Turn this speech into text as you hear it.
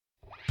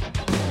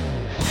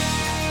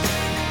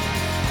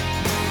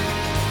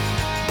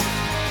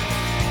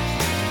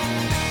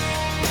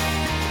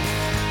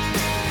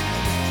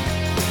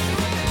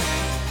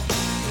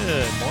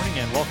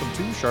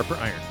welcome to Sharper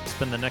Iron.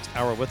 Spend the next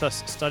hour with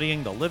us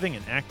studying the living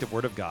and active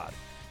Word of God.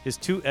 His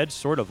two-edged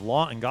sword of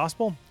law and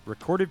gospel,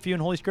 recorded for you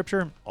in Holy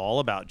Scripture, all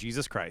about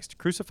Jesus Christ,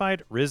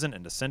 crucified, risen,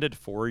 and ascended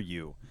for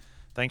you.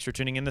 Thanks for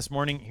tuning in this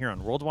morning here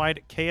on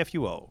Worldwide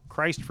KFUO,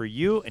 Christ for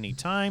you,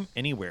 anytime,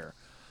 anywhere.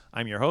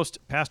 I'm your host,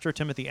 Pastor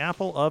Timothy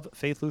Appel of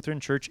Faith Lutheran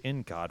Church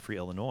in Godfrey,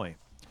 Illinois.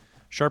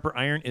 Sharper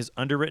Iron is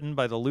underwritten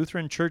by the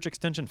Lutheran Church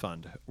Extension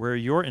Fund, where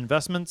your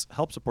investments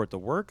help support the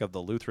work of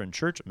the Lutheran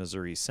Church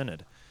Missouri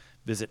Synod.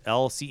 Visit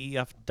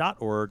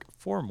lcef.org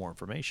for more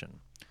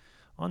information.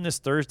 On this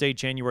Thursday,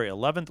 January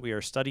 11th, we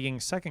are studying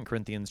 2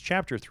 Corinthians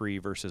chapter 3,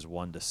 verses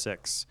 1 to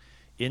 6.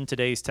 In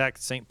today's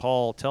text, St.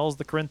 Paul tells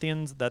the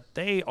Corinthians that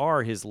they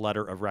are his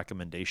letter of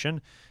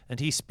recommendation, and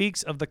he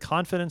speaks of the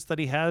confidence that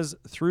he has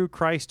through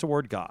Christ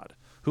toward God,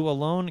 who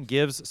alone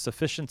gives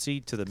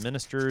sufficiency to the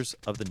ministers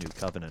of the new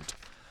covenant.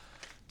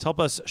 To help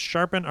us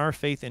sharpen our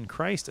faith in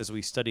Christ as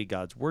we study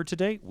God's Word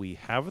today, we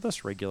have with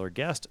us regular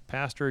guest,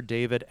 Pastor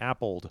David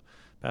Appold.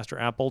 Pastor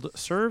Appold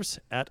serves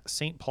at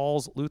St.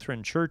 Paul's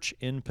Lutheran Church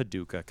in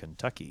Paducah,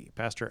 Kentucky.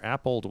 Pastor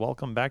Appold,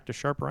 welcome back to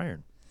Sharper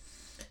Iron.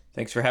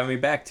 Thanks for having me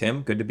back,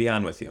 Tim. Good to be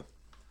on with you.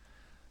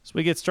 So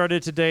we get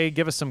started today.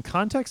 Give us some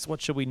context.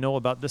 What should we know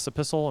about this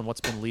epistle and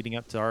what's been leading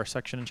up to our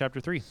section in chapter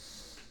 3?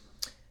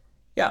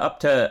 Yeah, up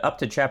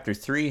to chapter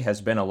 3 has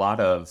been a lot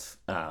of,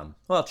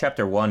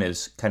 chapter 1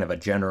 is kind of a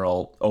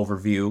general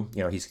overview.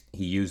 You know,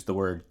 he used the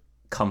word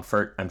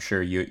comfort. I'm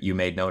sure you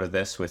made note of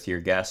this with your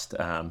guest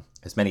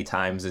as many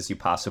times as you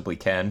possibly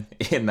can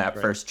in that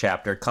first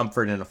chapter,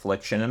 comfort in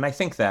affliction. And I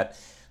think that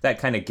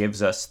kind of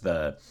gives us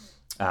the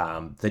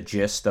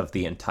gist of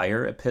the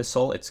entire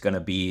epistle. It's going to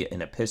be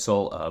an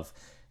epistle of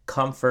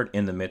comfort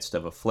in the midst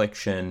of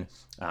affliction,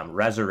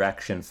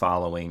 resurrection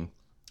following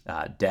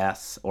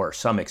death, or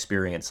some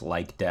experience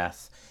like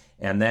death.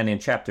 And then in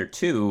chapter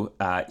 2,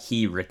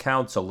 he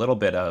recounts a little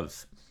bit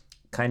of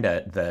kind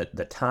of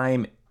the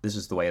time. This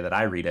is the way that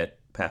I read it,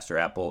 Pastor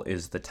Appel,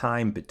 is the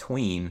time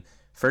between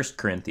 1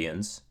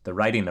 Corinthians, the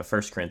writing of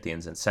 1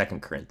 Corinthians, and 2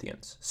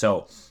 Corinthians.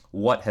 So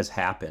what has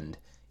happened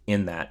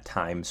in that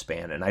time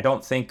span? And I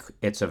don't think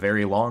it's a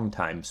very long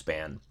time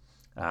span.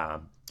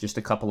 Just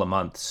a couple of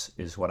months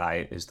is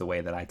the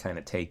way that I kind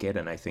of take it,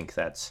 and I think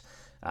that's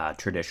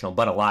traditional.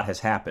 But a lot has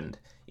happened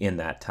in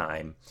that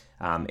time.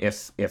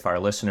 If our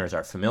listeners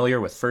are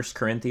familiar with 1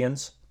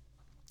 Corinthians,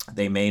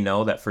 they may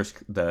know that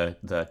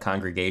the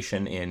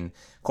congregation in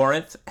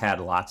Corinth had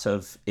lots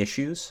of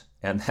issues,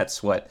 and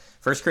that's what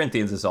 1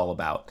 Corinthians is all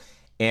about.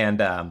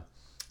 And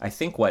I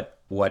think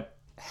what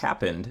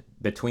happened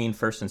between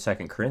 1 and 2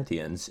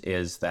 Corinthians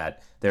is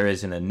that there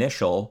is an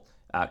initial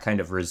kind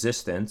of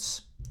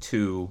resistance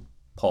to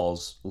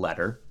Paul's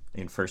letter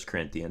in 1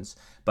 Corinthians,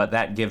 but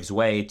that gives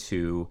way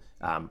to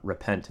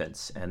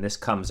repentance. And this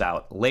comes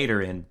out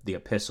later in the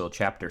epistle.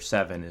 Chapter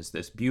 7 is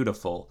this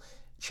beautiful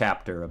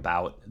chapter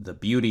about the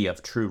beauty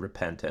of true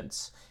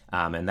repentance.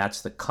 And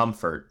that's the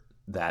comfort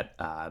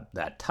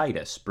that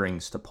Titus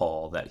brings to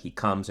Paul, that he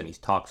comes and he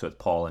talks with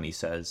Paul and he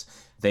says,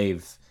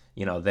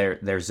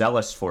 they're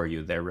zealous for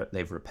you.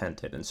 They've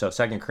repented. And so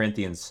 2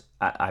 Corinthians,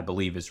 I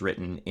believe, is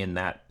written in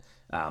that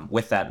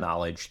with that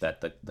knowledge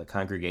that the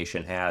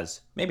congregation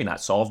has maybe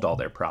not solved all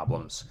their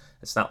problems.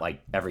 It's not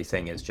like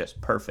everything is just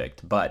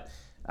perfect, but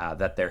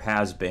that there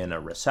has been a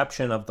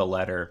reception of the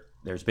letter.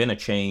 There's been a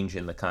change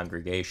in the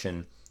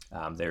congregation.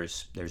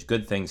 There's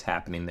good things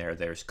happening there.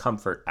 There's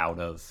comfort out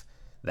of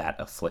that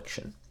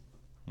affliction.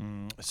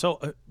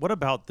 So what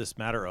about this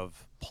matter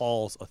of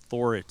Paul's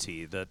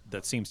authority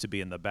that seems to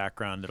be in the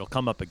background? It'll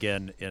come up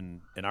again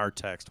in our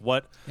text.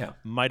 What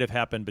might have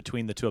happened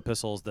between the two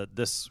epistles that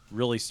this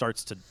really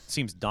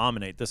seems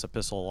dominate this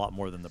epistle a lot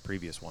more than the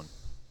previous one?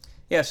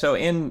 Yeah, so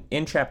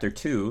in chapter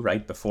 2,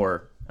 right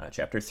before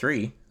chapter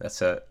 3,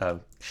 that's a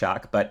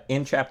shock, but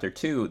in chapter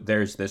 2,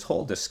 there's this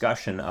whole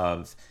discussion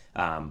of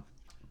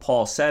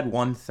Paul said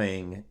one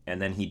thing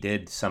and then he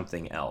did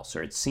something else,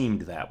 or it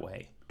seemed that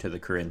way to the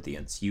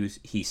Corinthians.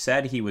 He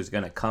said he was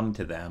going to come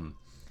to them,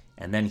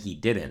 and then he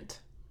didn't.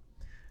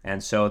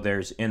 And so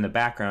there's in the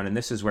background, and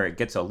this is where it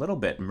gets a little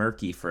bit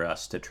murky for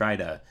us to try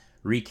to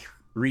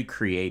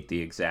recreate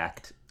the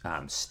exact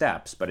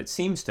steps, but it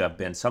seems to have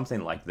been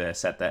something like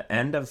this. At the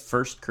end of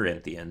 1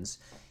 Corinthians,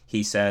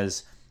 he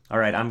says, all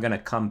right, I'm going to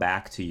come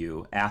back to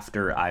you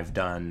after I've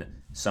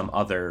done some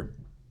other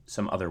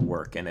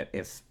work. And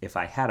if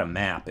I had a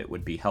map, it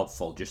would be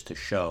helpful just to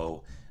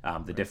show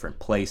the different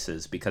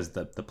places, because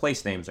the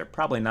place names are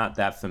probably not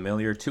that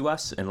familiar to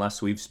us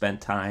unless we've spent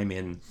time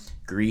in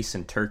Greece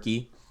and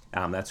Turkey.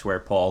 That's where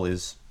Paul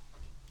is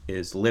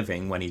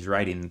living when he's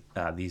writing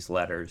these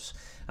letters.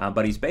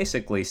 But he's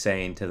basically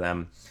saying to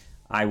them,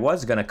 I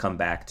was going to come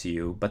back to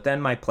you, but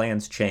then my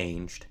plans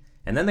changed,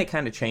 and then they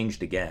kind of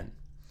changed again.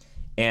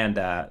 And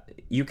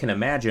you can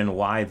imagine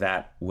why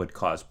that would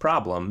cause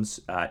problems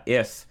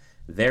if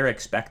they're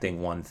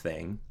expecting one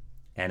thing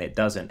and it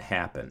doesn't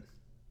happen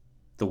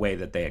the way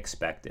that they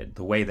expected,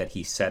 the way that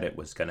he said it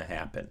was going to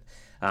happen,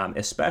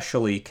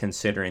 especially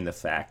considering the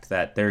fact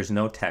that there's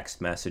no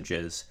text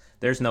messages,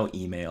 there's no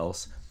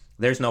emails,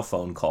 there's no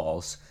phone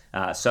calls.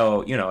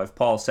 So, if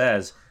Paul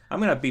says, I'm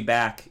going to be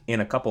back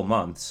in a couple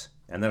months,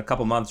 and then a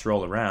couple months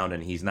roll around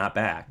and he's not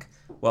back,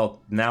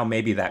 well, now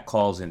maybe that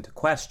calls into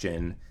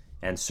question,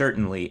 and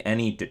certainly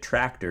any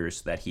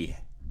detractors that he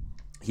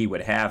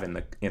would have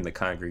in the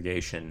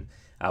congregation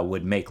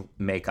would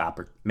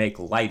make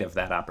light of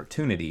that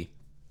opportunity.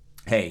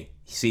 Hey,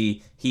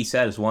 see, he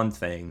says one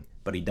thing,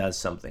 but he does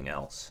something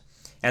else.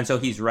 And so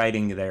he's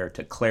writing there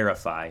to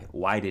clarify,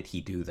 why did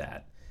he do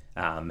that?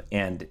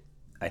 And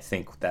I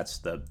think that's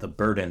the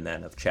burden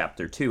then of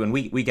chapter 2. And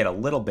we get a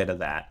little bit of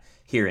that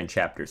here in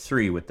chapter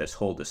 3 with this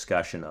whole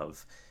discussion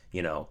of,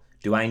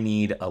 do I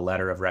need a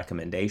letter of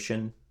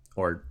recommendation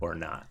or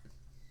not?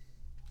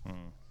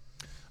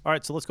 All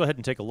right, so let's go ahead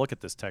and take a look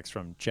at this text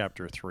from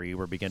chapter 3.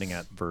 We're beginning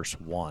at verse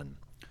 1.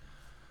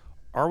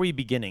 Are we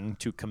beginning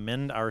to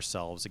commend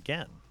ourselves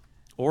again?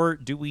 Or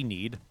do we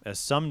need, as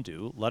some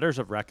do, letters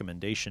of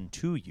recommendation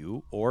to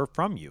you or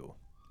from you?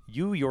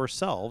 You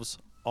yourselves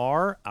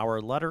are our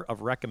letter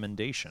of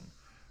recommendation,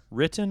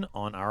 written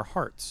on our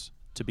hearts,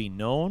 to be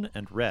known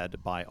and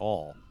read by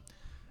all.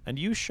 And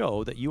you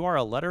show that you are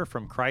a letter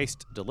from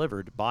Christ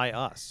delivered by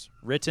us,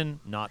 written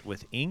not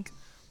with ink,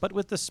 but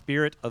with the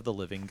Spirit of the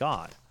living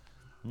God,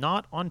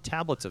 not on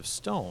tablets of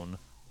stone,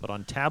 but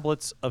on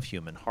tablets of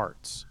human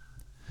hearts.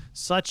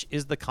 Such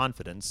is the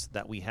confidence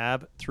that we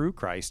have through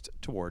Christ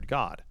toward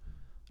God.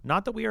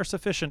 Not that we are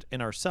sufficient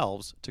in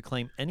ourselves to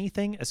claim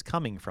anything as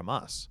coming from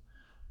us,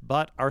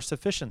 but our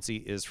sufficiency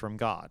is from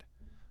God,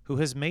 who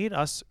has made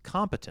us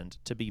competent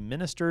to be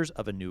ministers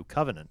of a new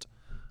covenant,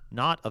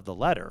 not of the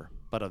letter,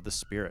 but of the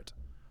Spirit.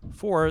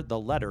 For the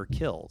letter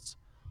kills,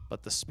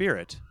 but the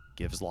Spirit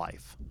gives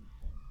life.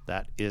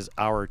 That is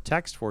our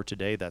text for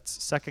today.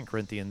 That's 2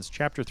 Corinthians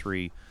chapter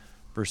 3,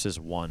 verses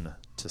 1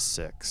 to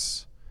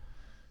 6.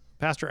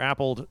 Pastor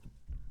Appold,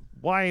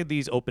 why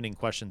these opening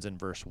questions in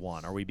verse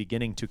 1? Are we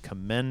beginning to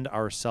commend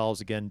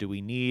ourselves again? Do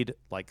we need,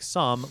 like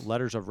some,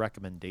 letters of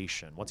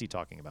recommendation? What's he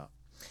talking about?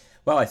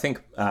 Well, I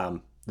think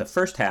the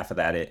first half of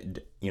that,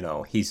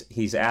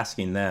 he's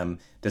asking them,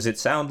 does it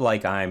sound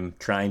like I'm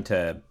trying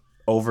to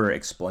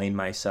over-explain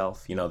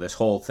myself? This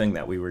whole thing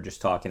that we were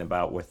just talking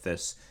about with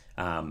this,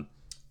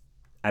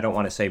 I don't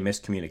want to say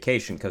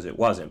miscommunication because it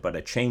wasn't, but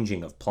a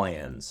changing of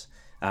plans.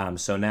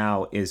 So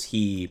now is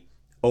he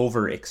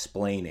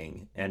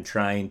over-explaining and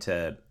trying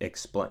to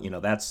explain,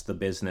 that's the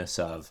business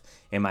of,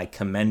 am I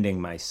commending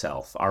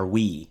myself? Are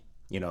we,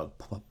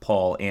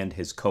 Paul and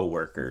his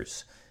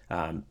co-workers,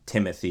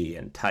 Timothy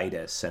and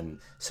Titus and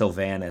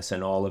Silvanus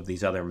and all of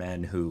these other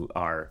men who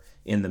are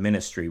in the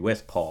ministry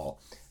with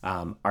Paul,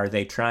 are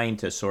they trying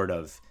to sort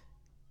of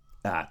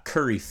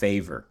curry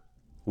favor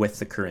with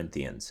the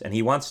Corinthians? And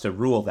he wants to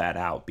rule that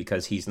out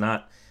because he's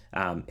not,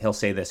 he'll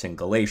say this in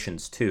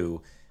Galatians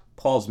 2,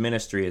 Paul's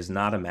ministry is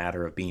not a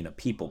matter of being a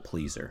people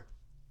pleaser,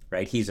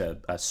 right? He's a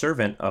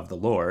servant of the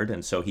Lord,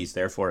 and so he's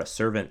therefore a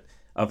servant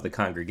of the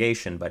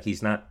congregation, but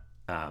he's not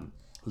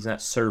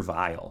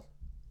servile,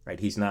 right?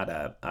 He's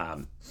not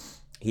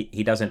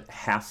he doesn't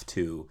have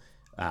to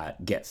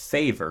get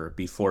favor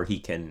before he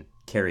can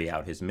carry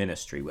out his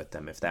ministry with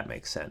them, if that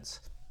makes sense.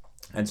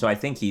 And so I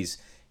think he's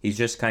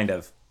just kind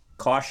of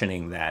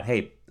cautioning that,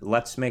 hey,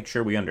 let's make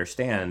sure we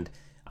understand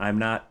I'm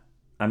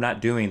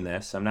not doing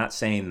this. I'm not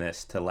saying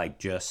this to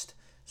just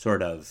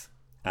sort of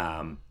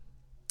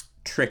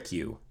trick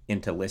you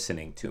into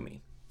listening to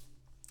me.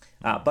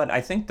 But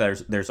I think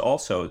there's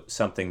also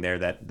something there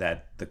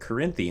that the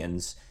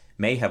Corinthians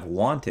may have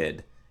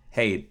wanted.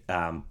 Hey,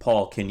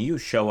 Paul, can you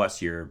show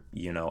us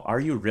are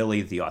you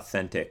really the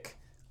authentic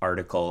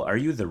article? Are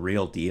you the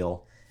real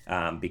deal?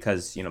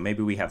 Because,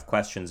 maybe we have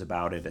questions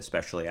about it,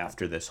 especially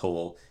after this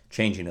whole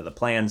changing of the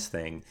plans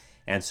thing.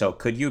 And so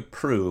could you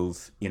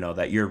prove,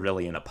 that you're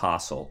really an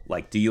apostle?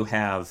 Do you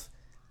have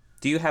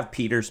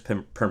Peter's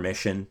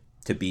permission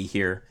to be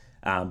here?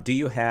 Do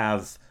you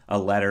have a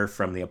letter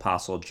from the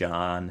Apostle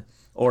John?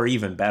 Or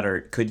even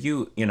better, could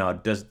you,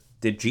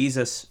 did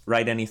Jesus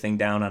write anything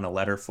down on a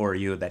letter for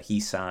you that he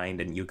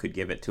signed and you could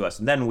give it to us?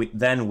 And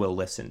then we'll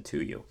listen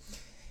to you.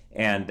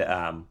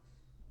 And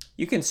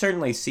you can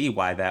certainly see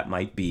why that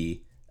might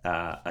be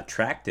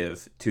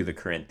attractive to the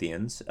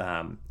Corinthians,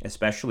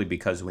 especially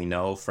because we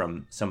know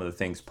from some of the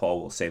things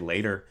Paul will say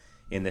later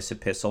in this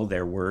epistle,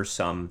 there were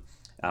some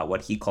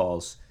what he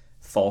calls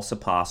false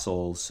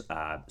apostles,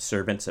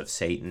 servants of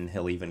Satan,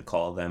 he'll even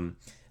call them,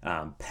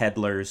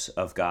 peddlers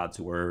of God's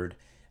word,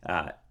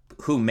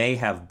 who may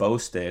have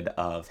boasted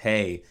of,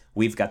 hey,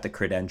 we've got the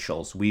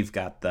credentials,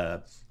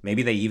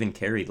 maybe they even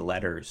carried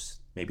letters,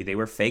 maybe they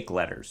were fake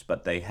letters,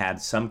 but they had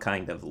some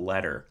kind of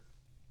letter,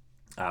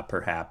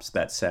 perhaps,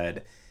 that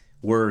said,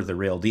 we're the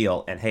real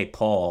deal, and hey,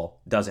 Paul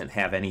doesn't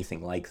have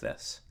anything like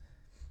this.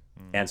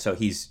 And so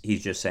he's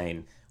just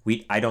saying,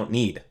 I don't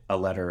need a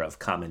letter of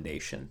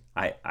commendation.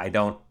 I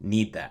don't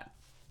need that.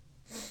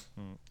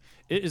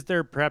 Is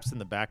there perhaps in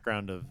the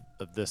background of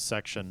this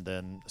section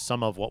then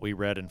some of what we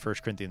read in 1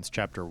 Corinthians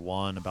chapter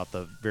 1 about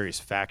the various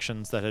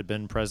factions that had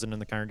been present in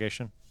the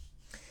congregation?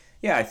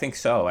 Yeah, I think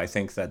so. I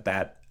think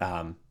that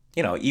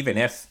even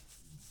if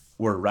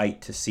we're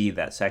right to see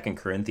that 2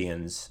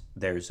 Corinthians,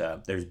 there's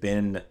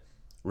been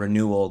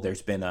renewal,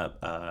 there's been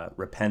a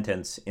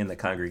repentance in the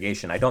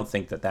congregation. I don't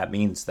think that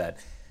means that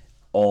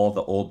all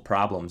the old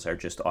problems are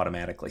just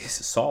automatically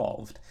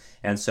solved.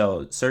 And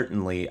so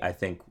certainly I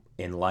think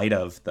in light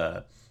of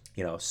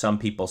some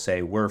people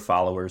say we're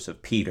followers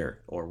of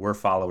Peter, or we're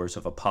followers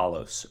of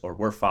Apollos, or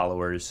we're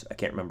followers, I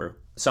can't remember,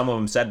 some of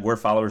them said we're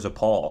followers of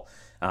Paul,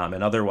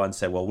 and other ones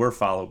said, well, we're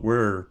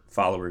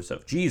followers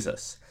of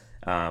Jesus,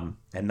 and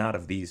not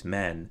of these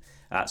men.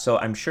 So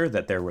I'm sure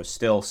that there was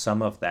still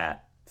some of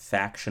that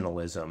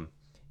factionalism,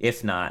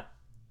 if not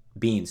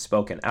being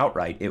spoken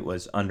outright, it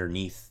was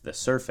underneath the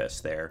surface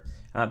there,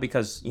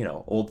 because,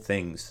 old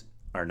things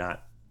are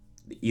not,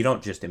 you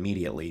don't just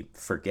immediately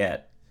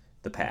forget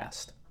the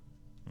past.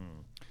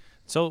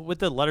 So with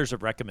the letters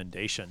of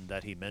recommendation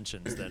that he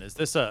mentions, then, is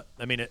this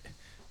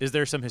is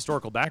there some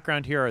historical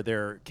background here? Are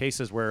there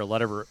cases where a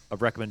letter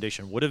of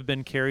recommendation would have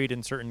been carried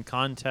in certain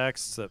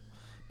contexts that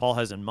Paul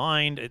has in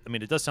mind?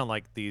 It does sound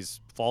like these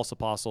false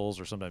apostles,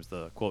 or sometimes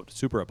the, quote,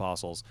 super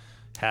apostles,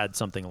 had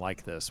something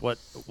like this.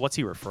 What's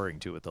he referring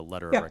to with the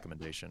letter of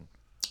recommendation?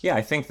 Yeah,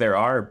 I think there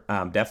are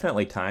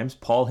definitely times.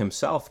 Paul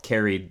himself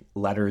carried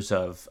letters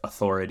of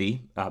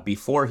authority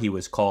before he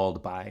was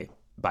called by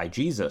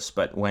Jesus.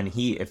 But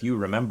if you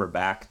remember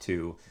back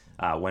to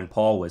when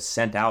Paul was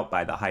sent out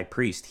by the high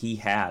priest, he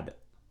had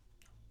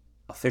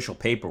official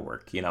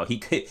paperwork. He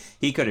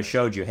could have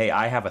showed you, hey,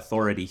 I have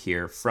authority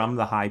here from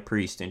the high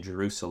priest in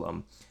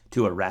Jerusalem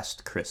to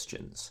arrest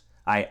Christians.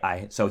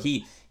 So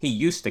he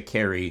used to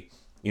carry,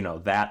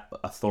 that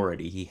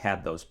authority. He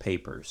had those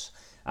papers.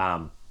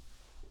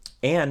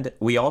 And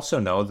we also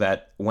know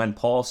that when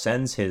Paul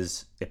sends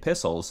his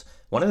epistles,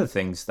 one of the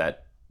things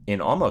that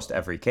in almost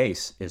every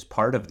case is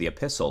part of the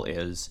epistle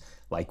is,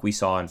 like we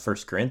saw in 1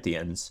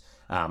 Corinthians,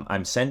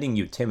 I'm sending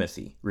you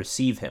Timothy,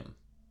 receive him.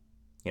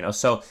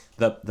 So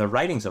the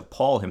writings of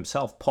Paul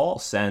himself, Paul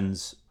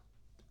sends,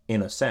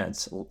 in a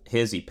sense,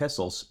 his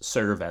epistles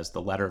serve as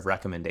the letter of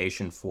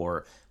recommendation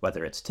for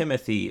whether it's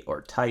Timothy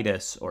or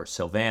Titus or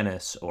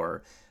Silvanus,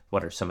 or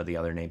what are some of the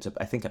other names?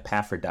 I think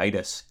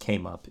Epaphroditus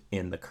came up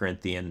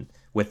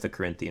with the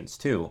Corinthians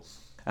too.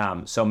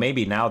 So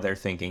maybe now they're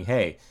thinking,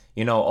 hey,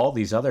 all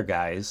these other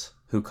guys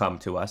who come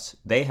to us,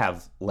 they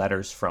have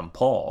letters from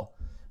Paul,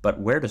 but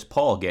where does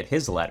Paul get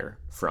his letter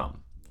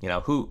from?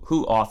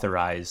 Who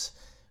authorized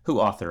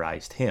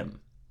him?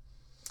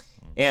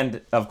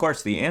 And of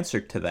course, the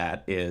answer to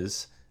that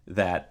is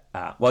that,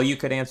 you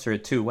could answer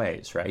it two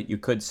ways, right? You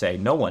could say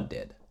no one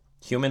did.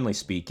 Humanly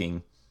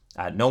speaking,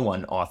 no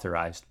one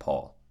authorized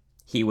Paul.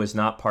 He was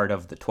not part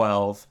of the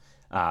 12.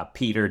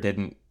 Peter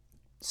didn't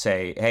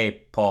say,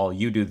 hey, Paul,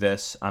 you do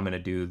this, I'm going to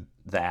do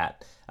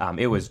that.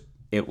 It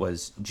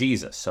was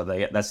Jesus. So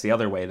that's the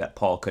other way that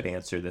Paul could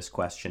answer this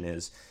question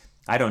is,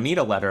 I don't need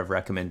a letter of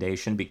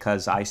recommendation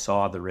because I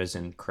saw the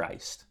risen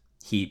Christ.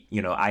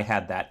 I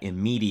had that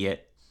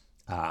immediate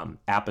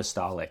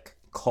apostolic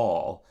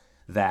call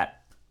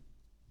that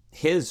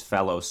his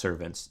fellow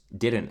servants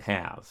didn't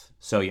have.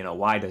 So,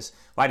 why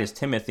does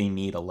Timothy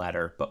need a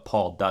letter, but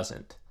Paul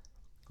doesn't?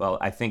 Well,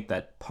 I think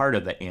that part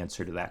of the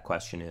answer to that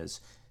question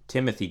is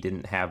Timothy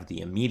didn't have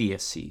the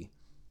immediacy.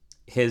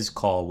 His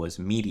call was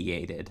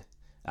mediated,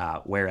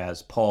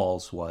 whereas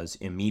Paul's was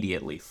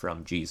immediately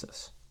from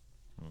Jesus.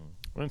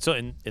 And so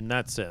in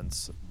that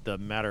sense, the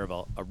matter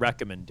of a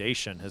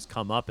recommendation has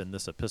come up in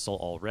this epistle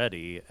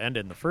already, and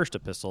in the first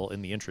epistle,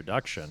 in the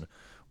introduction,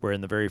 where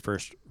in the very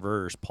first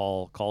verse,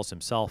 Paul calls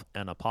himself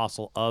an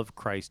apostle of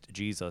Christ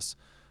Jesus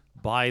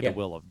by the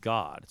will of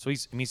God. So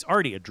he's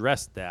already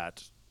addressed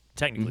that,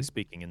 technically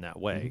speaking, in that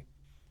way.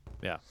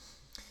 Yeah.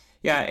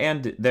 Yeah,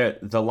 and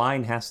the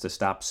line has to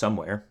stop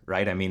somewhere,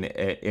 right?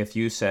 If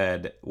you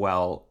said,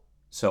 well,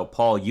 so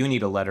Paul, you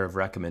need a letter of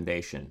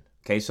recommendation.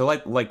 Okay, so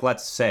like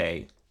let's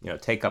say,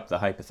 take up the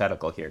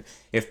hypothetical here.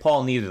 If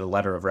Paul needed a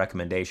letter of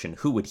recommendation,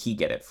 who would he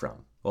get it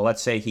from? Well,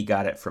 let's say he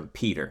got it from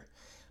Peter.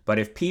 But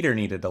if Peter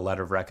needed a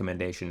letter of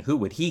recommendation, who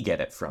would he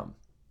get it from?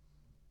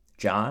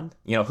 John?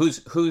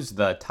 Who's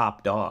the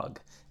top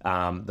dog?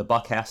 The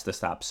buck has to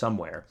stop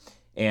somewhere.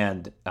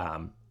 And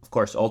of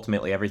course,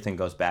 ultimately, everything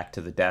goes back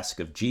to the desk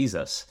of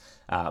Jesus.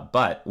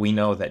 But we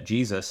know that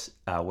Jesus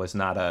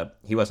wasn't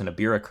a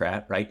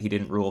bureaucrat, right? He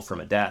didn't rule from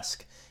a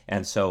desk.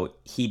 And so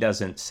he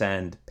doesn't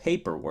send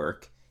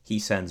paperwork, he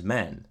sends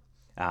men.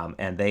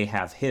 And they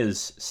have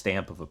his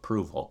stamp of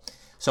approval.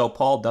 So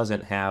Paul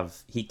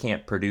he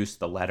can't produce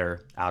the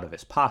letter out of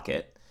his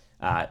pocket.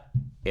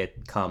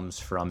 It comes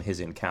from his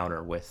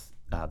encounter with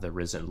the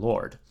risen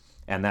Lord.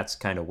 And that's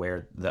kind of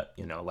where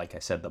like I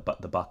said, the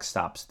buck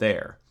stops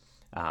there.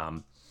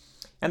 And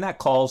that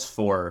calls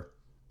for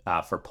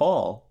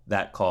Paul,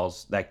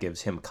 that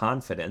gives him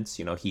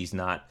confidence. He's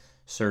not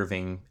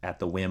serving at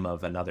the whim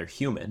of another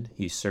human.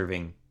 He's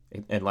serving,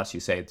 unless you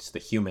say it's the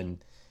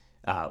human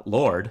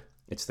Lord,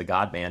 it's the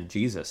God-man,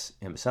 Jesus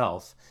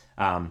himself.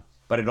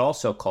 But it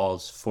also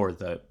calls for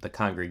the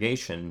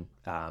congregation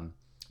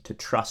to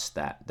trust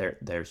that.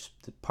 There's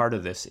part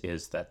of this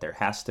is that there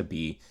has to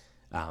be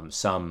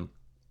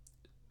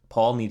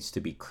Paul needs to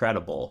be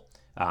credible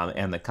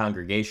and the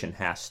congregation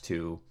has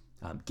to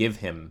give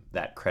him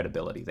that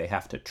credibility. They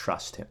have to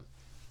trust him.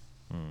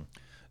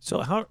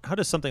 So how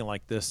does something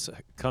like this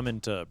come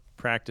into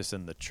practice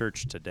in the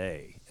church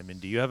today? I mean,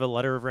 do you have a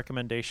letter of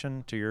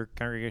recommendation to your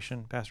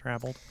congregation, Pastor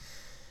Appold?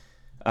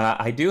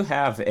 I do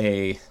have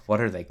what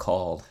are they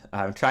called?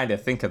 I'm trying to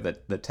think of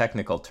the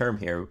technical term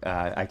here.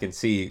 I can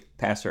see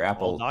Pastor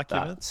Appel.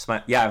 I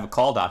have a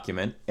call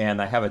document,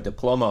 and I have a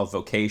diploma of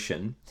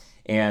vocation.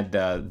 And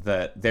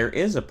there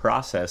is a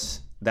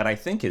process that I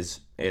think is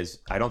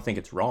I don't think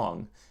it's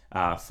wrong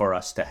for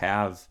us to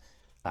have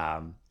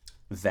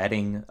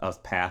vetting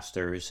of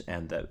pastors,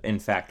 and in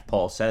fact,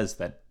 Paul says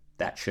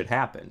that should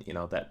happen.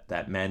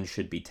 That men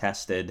should be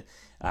tested.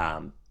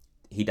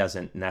 He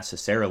doesn't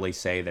necessarily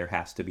say there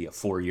has to be a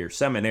 4-year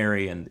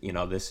seminary and,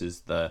 this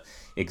is the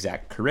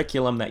exact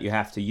curriculum that you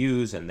have to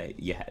use, and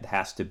it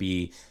has to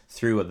be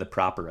through the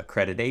proper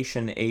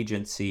accreditation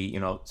agency.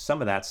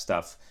 Some of that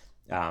stuff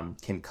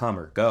can come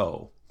or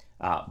go.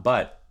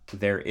 But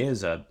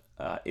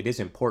it is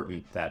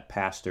important that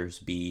pastors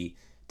be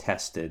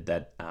tested,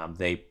 that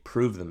they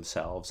prove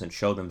themselves and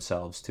show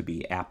themselves to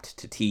be apt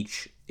to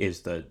teach,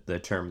 is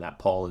the term that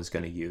Paul is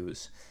going to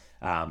use.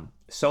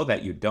 So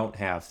that you don't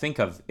think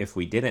of if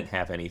we didn't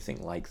have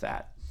anything like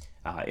that,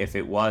 if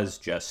it was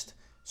just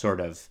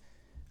sort of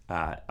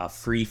a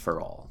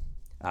free-for-all,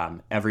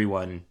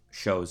 everyone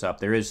shows up.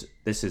 This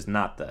is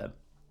not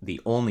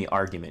the only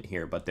argument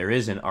here, but there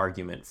is an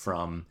argument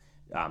from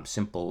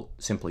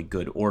simply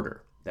good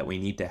order, that we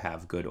need to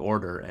have good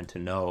order and to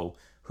know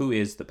who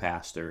is the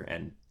pastor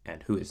and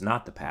who is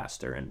not the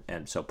pastor.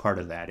 And so part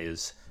of that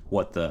is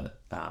what the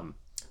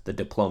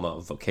diploma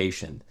of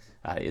vocation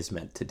is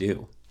meant to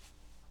do.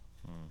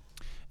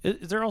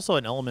 Is there also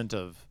an element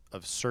of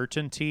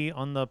certainty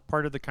on the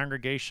part of the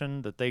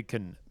congregation that they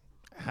can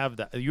have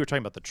that? You were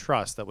talking about the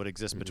trust that would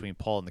exist between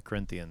Paul and the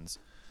Corinthians,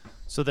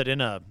 so that in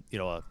a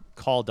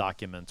call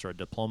document or a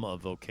diploma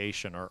of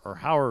vocation or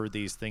however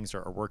these things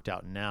are worked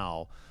out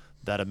now,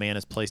 that a man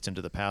is placed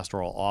into the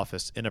pastoral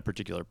office in a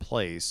particular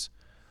place.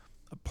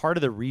 Part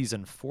of the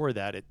reason for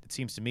that, it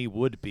seems to me,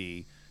 would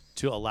be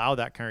to allow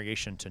that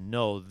congregation to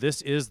know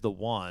this is the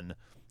one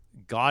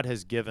God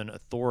has given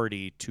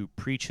authority to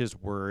preach his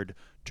word,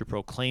 to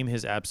proclaim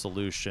his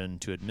absolution,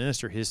 to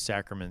administer his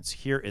sacraments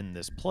here in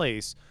this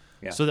place,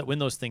 so that when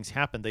those things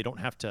happen, they don't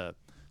have to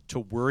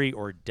worry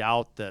or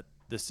doubt that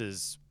this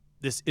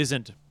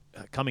isn't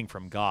coming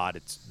from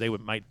God. They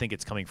might think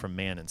it's coming from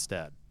man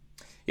instead.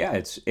 Yeah,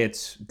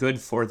 it's good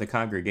for the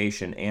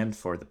congregation and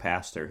for the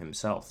pastor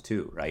himself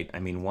too, right? I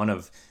mean, one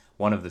of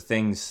the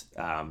things,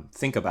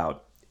 think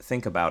about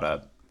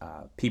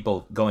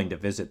people going to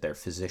visit their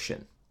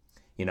physician.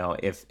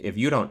 If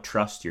you don't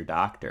trust your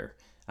doctor,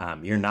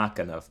 you're not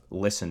going to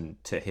listen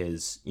to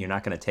you're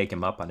not going to take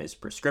him up on his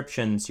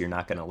prescriptions. You're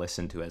not going to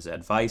listen to his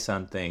advice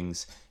on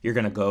things. You're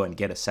going to go and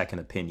get a second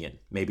opinion,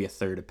 maybe a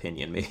third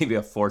opinion, maybe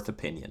a fourth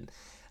opinion.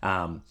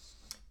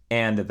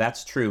 And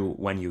that's true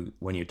when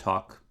you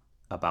talk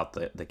about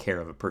the care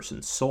of a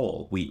person's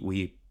soul.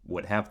 We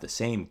would have the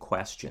same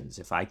questions.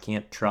 If I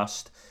can't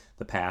trust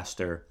the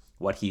pastor,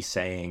 what he's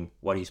saying,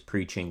 what he's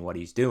preaching, what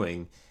he's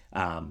doing,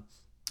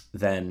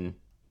 then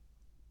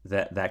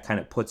that kind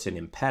of puts an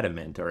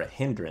impediment or a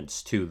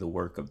hindrance to the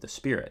work of the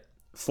Spirit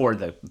for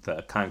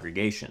the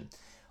congregation.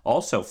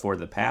 Also for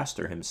the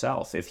pastor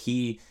himself, if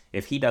he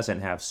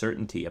doesn't have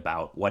certainty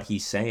about what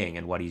he's saying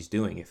and what he's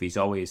doing, if he's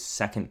always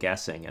second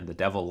guessing, and the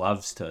devil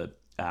loves to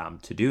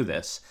do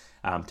this,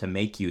 to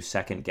make you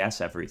second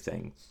guess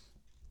everything,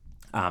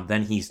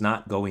 then he's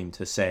not going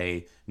to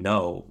say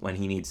no when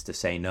he needs to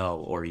say no,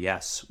 or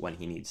yes when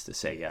he needs to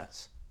say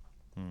yes.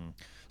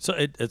 So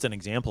it's an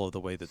example of the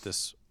way that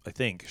this, I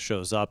think,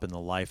 shows up in the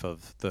life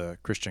of the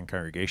Christian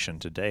congregation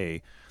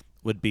today,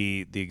 would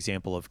be the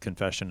example of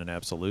confession and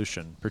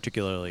absolution,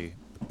 particularly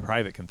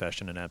private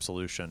confession and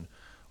absolution,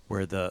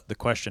 where the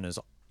question is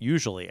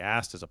usually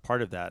asked as a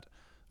part of that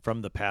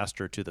from the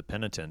pastor to the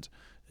penitent: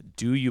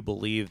 do you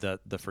believe that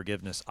the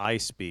forgiveness I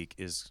speak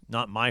is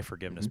not my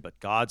forgiveness, but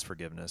God's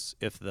forgiveness?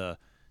 If the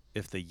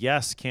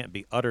yes can't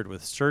be uttered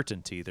with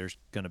certainty, there's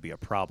going to be a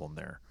problem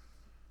there.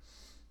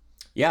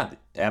 Yeah,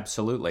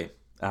 absolutely.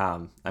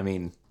 I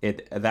mean,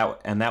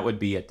 that would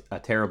be a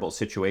terrible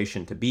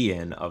situation to be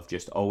in, of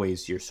just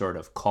always you're sort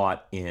of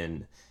caught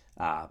in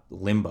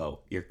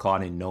limbo. You're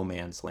caught in no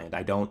man's land.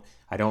 I don't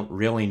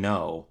really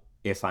know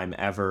if I'm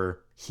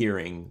ever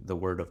hearing the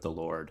word of the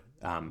Lord.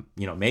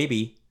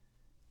 Maybe,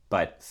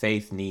 but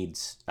faith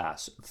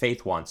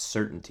wants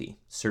certainty,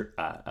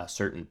 a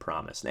certain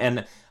promise.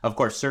 And of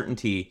course,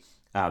 certainty,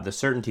 the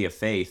certainty of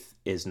faith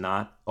is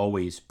not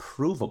always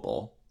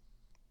provable,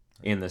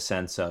 in the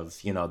sense of,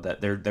 that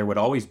there would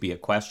always be a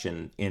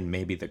question in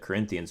maybe the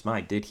Corinthians'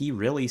 mind. Did he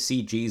really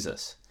see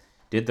Jesus?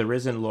 Did the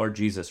risen Lord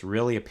Jesus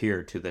really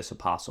appear to this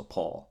Apostle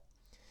Paul?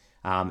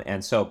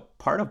 And so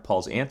part of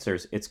Paul's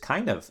answers,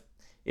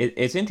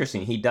 it's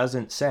interesting. He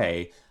doesn't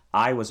say,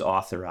 I was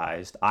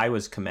authorized, I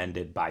was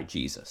commended by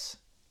Jesus.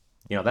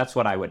 That's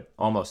what I would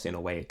almost in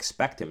a way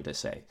expect him to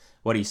say.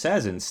 What he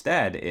says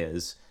instead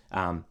is,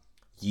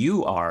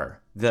 you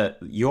are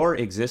your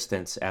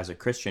existence as a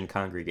Christian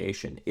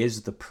congregation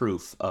is the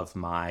proof of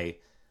my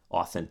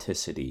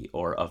authenticity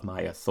or of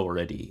my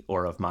authority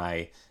or of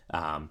my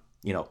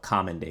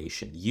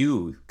commendation.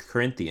 You,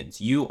 Corinthians,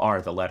 you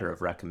are the letter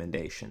of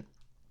recommendation.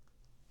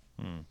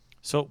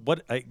 So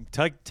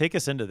take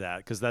us into that,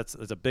 because that's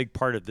a big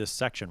part of this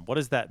section. What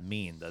does that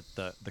mean, that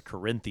the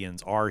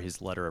Corinthians are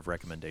his letter of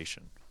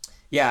recommendation?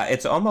 Yeah,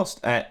 it's almost,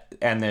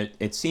 and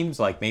it seems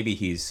like maybe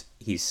he's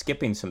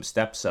skipping some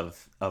steps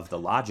of the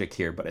logic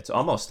here, but it's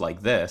almost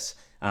like this.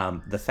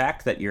 The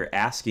fact that you're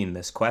asking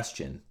this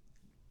question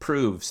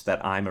proves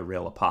that I'm a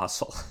real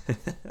apostle.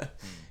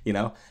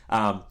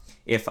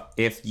 If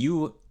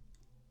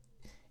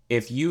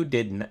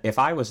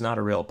I was not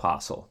a real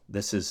apostle,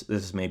 this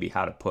is maybe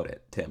how to put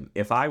it, Tim.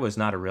 If I was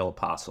not a real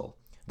apostle,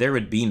 there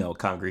would be no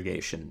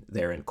congregation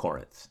there in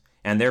Corinth,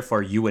 and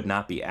therefore you would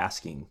not be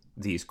asking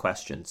these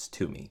questions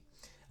to me.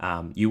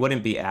 You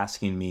wouldn't be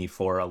asking me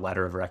for a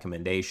letter of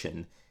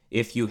recommendation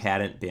if you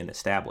hadn't been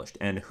established.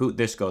 And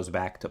this goes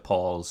back to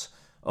Paul's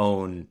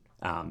own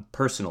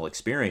personal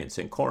experience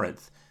in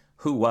Corinth.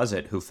 Who was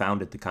it who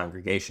founded the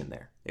congregation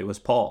there? It was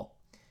Paul.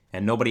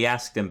 And nobody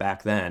asked him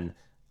back then,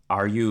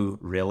 are you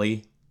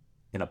really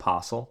an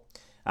apostle?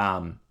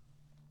 And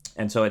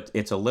so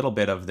it's a little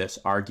bit of this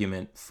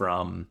argument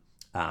from,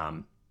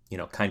 I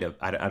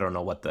don't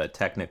know what the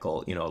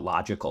technical,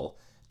 logical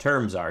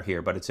terms are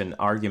here, but it's an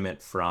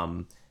argument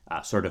from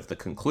sort of the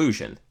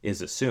conclusion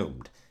is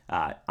assumed.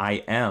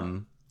 I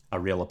am a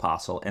real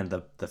apostle, and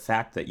the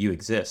fact that you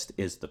exist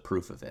is the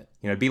proof of it.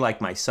 It'd be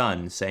like my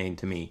son saying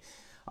to me,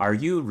 are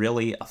you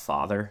really a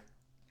father?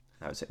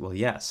 And I would say, well,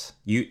 yes,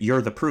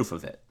 you're the proof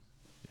of it.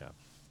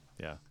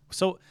 Yeah.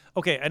 So,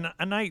 okay, and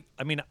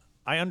I mean,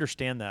 I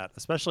understand that,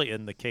 especially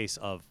in the case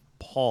of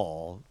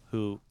Paul,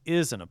 who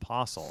is an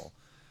apostle,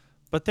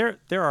 but there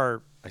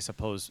are, I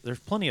suppose, there's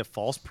plenty of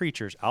false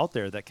preachers out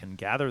there that can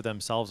gather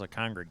themselves a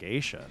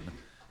congregation,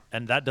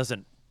 and that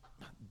doesn't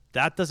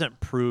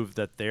prove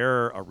that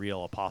they're a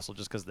real apostle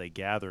just because they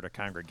gathered a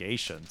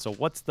congregation. So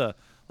what's the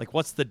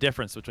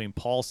difference between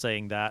Paul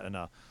saying that and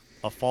a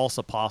false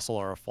apostle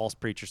or a false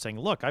preacher saying,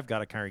 look, I've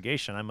got a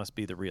congregation, I must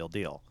be the real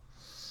deal?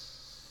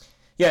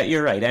 Yeah,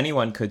 you're right.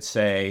 Anyone could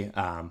say,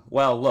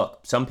 well, look,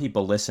 some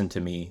people listen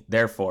to me,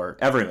 therefore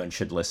everyone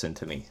should listen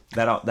to me.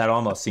 That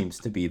almost seems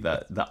to be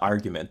the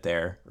argument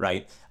there,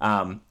 right?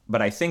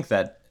 But I think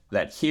that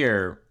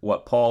here,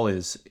 what Paul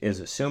is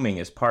assuming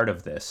as part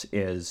of this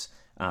is,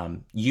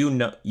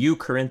 you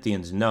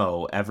Corinthians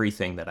know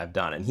everything that I've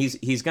done. And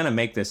he's going to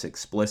make this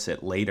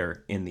explicit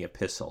later in the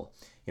epistle.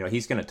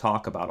 He's going to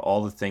talk about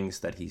all the things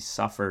that he's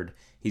suffered.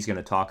 He's going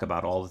to talk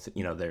about all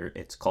the,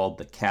 it's called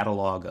the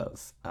catalog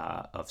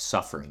of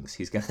sufferings.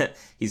 He's going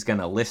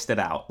to list it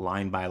out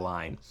line by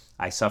line.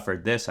 I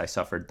suffered this, I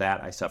suffered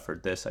that, I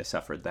suffered this, I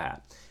suffered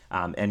that.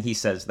 And he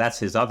says that's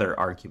his other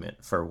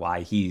argument for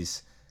why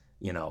he's,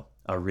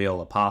 a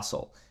real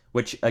apostle,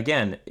 which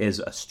again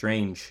is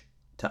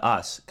to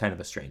us, kind of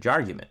a strange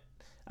argument.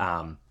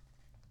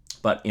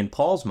 But in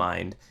Paul's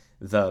mind,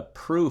 the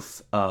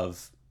proof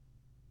of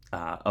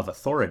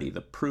authority,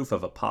 the proof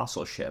of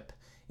apostleship,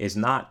 is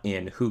not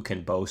in who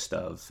can boast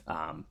of,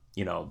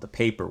 the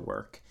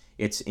paperwork.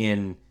 It's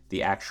in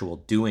the actual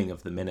doing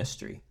of the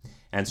ministry.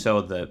 And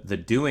so the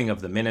doing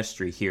of the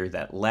ministry here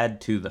that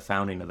led to the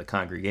founding of the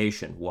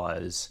congregation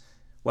was,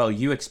 well,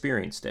 you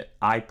experienced it.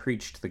 I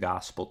preached the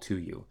gospel to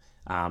you,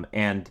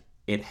 and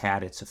it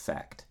had its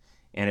effect.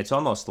 And it's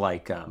almost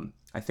like,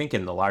 I think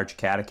in the Large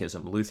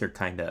Catechism, Luther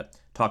kind of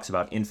talks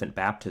about infant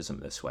baptism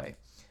this way.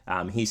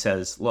 He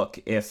says, look,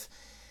 if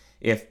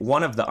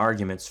one of the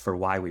arguments for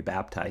why we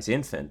baptize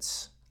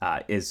infants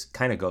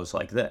goes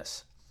like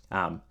this.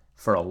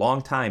 For a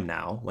long time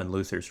now, when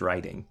Luther's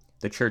writing,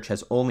 the church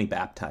has only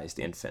baptized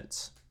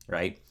infants,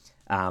 right?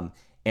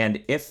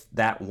 And if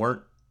that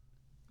weren't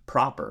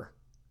proper,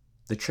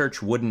 the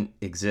church wouldn't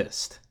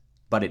exist,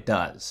 but it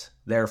does.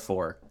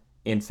 Therefore,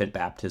 infant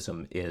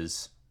baptism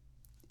is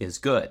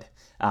good.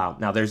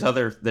 Now, there's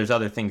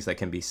other things that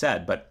can be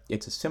said, but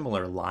it's a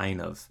similar line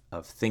of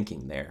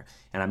thinking there.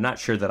 And I'm not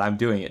sure that I'm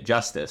doing it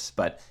justice,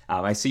 but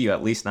I see you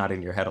at least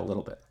nodding your head a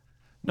little bit.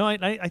 No,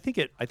 I think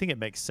it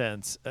makes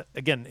sense.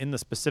 Again, in the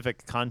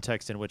specific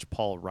context in which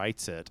Paul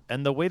writes it,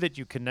 and the way that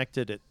you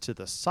connected it to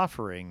the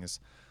sufferings,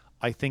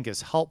 I think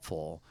is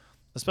helpful,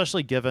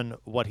 especially given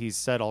what he's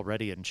said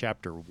already in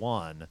chapter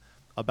 1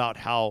 about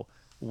how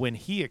when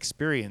he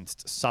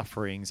experienced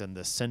sufferings and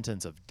the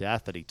sentence of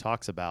death that he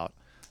talks about,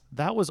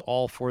 that was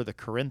all for the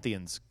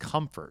Corinthians'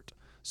 comfort.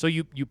 So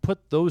you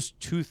put those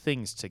two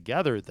things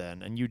together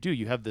then, and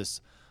you have this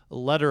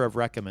letter of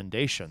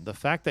recommendation. The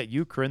fact that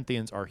you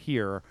Corinthians are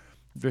here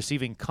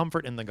receiving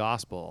comfort in the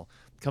gospel,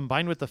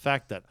 combined with the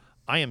fact that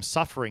I am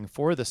suffering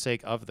for the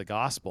sake of the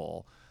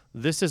gospel,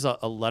 this is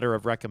a letter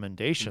of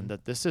recommendation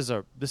that this is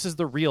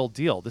the real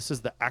deal. This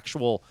is the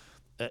actual,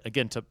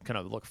 again, to kind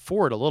of look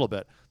forward a little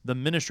bit, the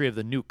ministry of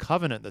the new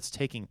covenant that's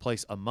taking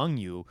place among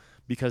you,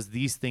 because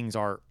these things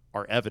are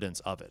evidence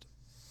of it.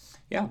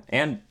 Yeah,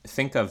 and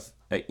think of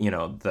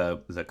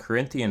the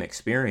Corinthian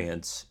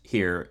experience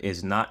here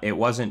it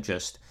wasn't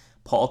just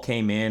Paul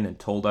came in and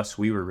told us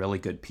we were really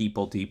good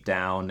people deep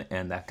down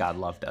and that God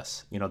loved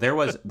us. There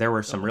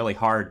were some really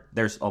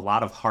there's a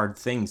lot of hard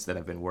things that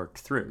have been worked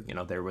through.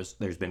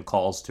 There's been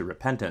calls to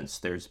repentance.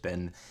 There's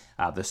been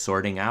the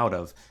sorting out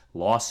of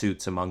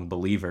lawsuits among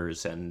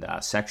believers and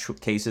sexual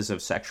cases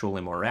of sexual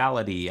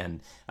immorality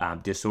and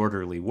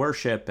disorderly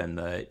worship and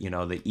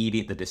the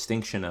eating, the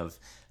distinction of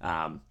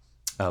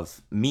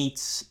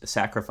meats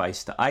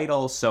sacrificed to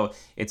idols. So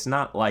it's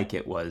not like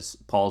it was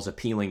Paul's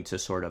appealing to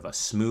sort of a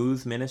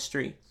smooth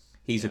ministry.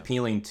 He's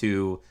appealing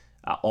to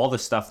all the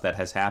stuff that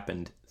has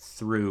happened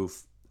through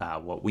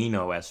what we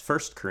know as 1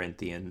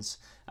 Corinthians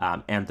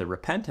and the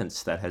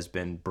repentance that has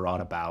been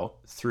brought about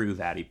through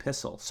that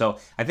epistle. So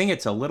I think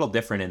it's a little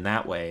different in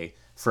that way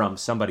from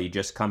somebody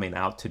just coming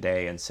out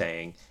today and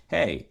saying,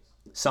 hey,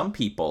 some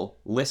people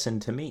listen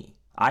to me.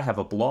 I have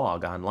a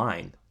blog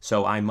online,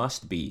 so I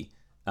must be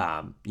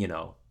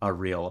a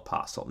real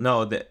apostle.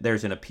 No,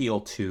 there's an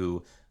appeal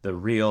to the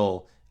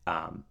real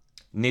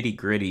nitty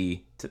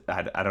gritty,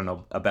 I don't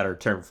know a better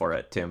term for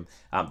it, Tim,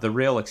 the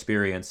real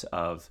experience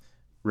of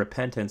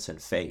repentance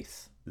and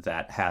faith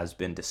that has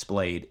been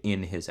displayed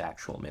in his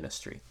actual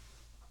ministry.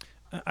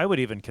 I would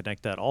even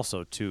connect that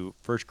also to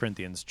 1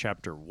 Corinthians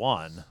chapter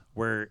 1,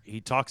 where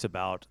he talks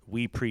about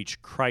we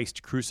preach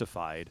Christ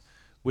crucified,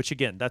 which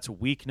again, that's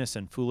weakness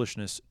and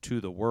foolishness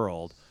to the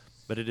world,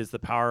 but it is the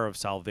power of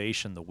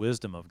salvation, the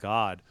wisdom of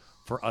God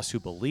for us who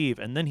believe.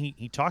 And then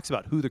he talks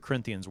about who the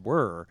Corinthians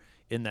were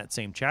in that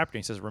same chapter.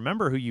 He says,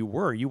 remember who you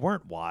were. You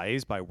weren't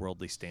wise by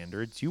worldly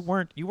standards. You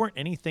weren't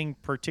anything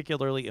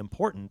particularly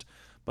important,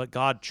 but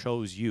God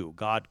chose you.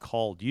 God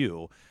called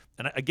you.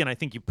 And again, I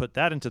think you put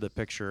that into the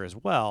picture as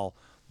well.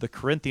 The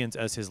Corinthians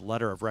as his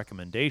letter of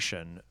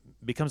recommendation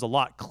becomes a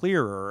lot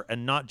clearer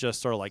and not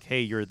just sort of like,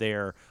 hey, you're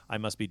there, I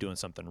must be doing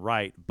something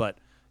right, but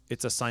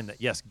it's a sign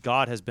that, yes,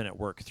 God has been at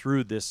work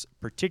through this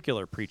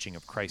particular preaching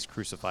of Christ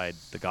crucified,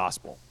 the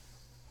gospel.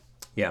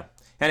 Yeah.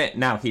 And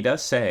now he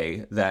does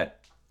say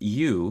that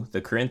you,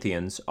 the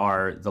Corinthians,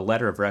 are the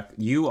letter of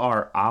you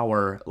are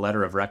our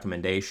letter of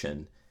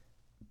recommendation,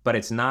 but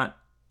it's not,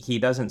 he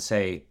doesn't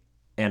say,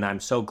 and I'm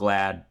so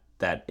glad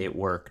that it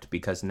worked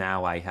because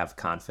now I have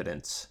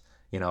confidence.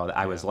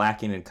 I was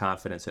lacking in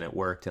confidence and it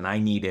worked, and I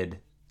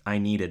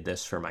needed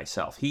this for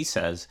myself. He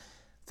says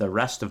the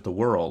rest of the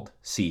world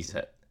sees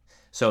it.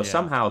 So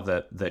somehow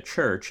the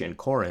church in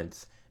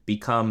Corinth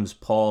becomes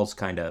Paul's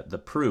kind of the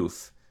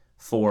proof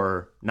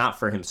not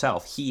for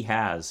himself. He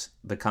has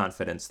the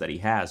confidence that he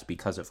has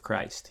because of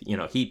Christ.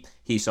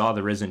 He saw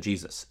the risen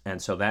Jesus.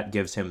 And so that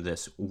gives him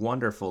this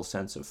wonderful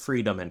sense of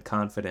freedom and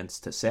confidence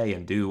to say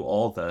and do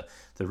all the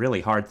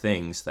really hard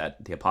things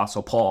that the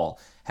Apostle Paul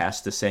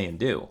has to say and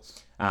do.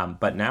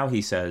 But now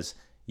he says,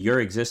 your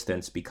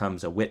existence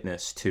becomes a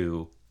witness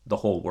to the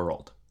whole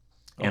world.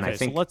 And okay, I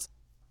think... So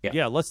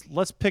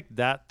let's pick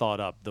that thought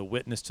up, the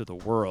witness to the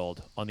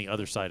world, on the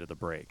other side of the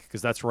break,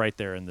 because that's right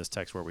there in this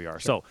text where we are.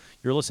 Sure. So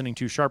you're listening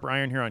to Sharper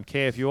Iron here on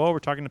KFUO. We're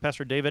talking to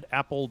Pastor David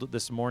Appold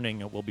this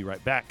morning. We'll be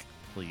right back.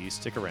 Please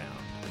stick around.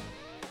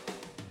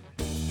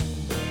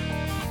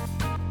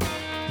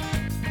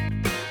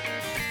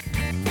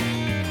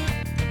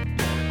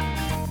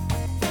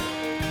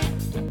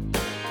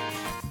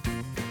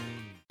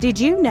 Did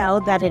you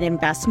know that an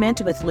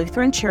investment with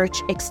Lutheran Church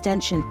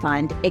Extension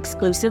Fund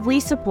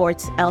exclusively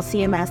supports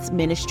LCMS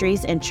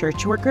ministries and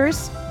church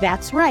workers?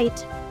 That's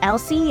right.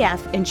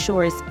 LCEF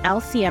ensures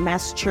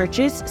LCMS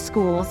churches,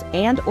 schools,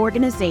 and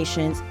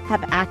organizations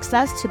have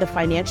access to the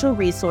financial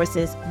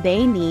resources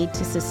they need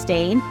to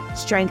sustain,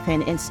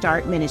 strengthen, and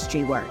start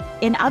ministry work.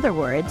 In other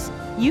words,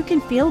 you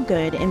can feel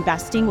good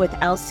investing with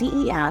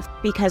LCEF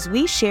because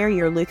we share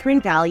your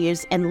Lutheran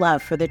values and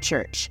love for the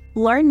church.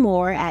 Learn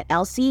more at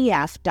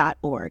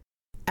lcef.org.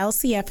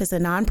 LCF is a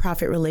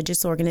nonprofit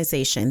religious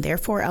organization.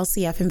 Therefore,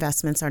 LCF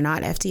investments are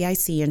not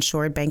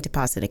FDIC-insured bank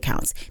deposit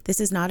accounts.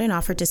 This is not an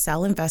offer to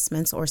sell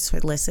investments or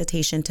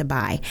solicitation to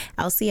buy.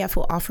 LCF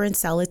will offer and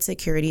sell its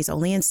securities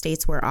only in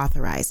states where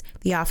authorized.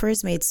 The offer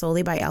is made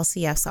solely by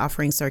LCF's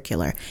offering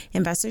circular.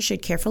 Investors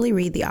should carefully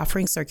read the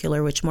offering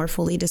circular, which more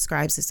fully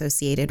describes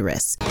associated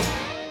risks.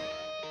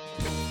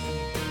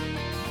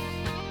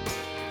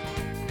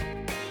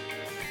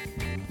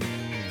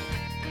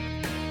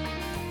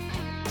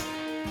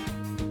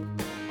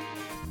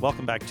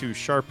 Welcome back to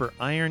Sharper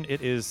Iron.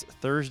 It is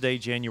Thursday,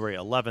 January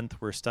 11th.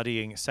 We're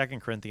studying 2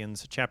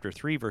 Corinthians chapter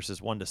 3, verses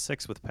 1 to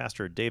 6 with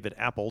Pastor David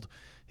Appold.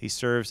 He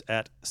serves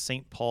at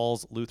St.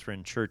 Paul's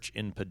Lutheran Church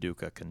in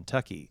Paducah,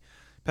 Kentucky.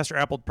 Pastor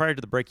Appold, prior to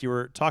the break, you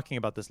were talking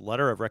about this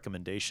letter of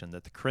recommendation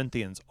that the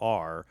Corinthians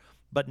are,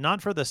 but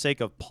not for the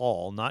sake of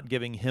Paul, not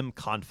giving him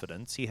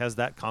confidence. He has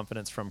that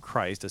confidence from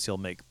Christ, as he'll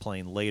make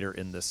plain later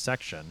in this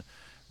section.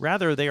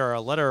 Rather, they are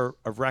a letter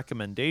of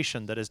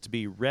recommendation that is to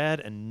be read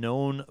and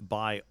known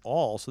by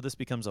all, so this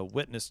becomes a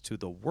witness to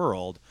the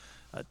world.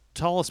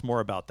 Tell us more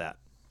about that.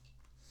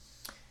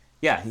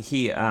 Yeah,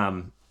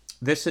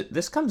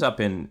 this comes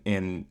up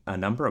in a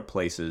number of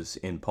places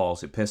in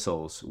Paul's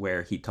epistles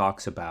where he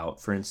talks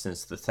about, for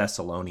instance, the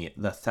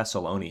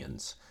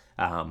Thessalonians.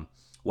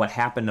 What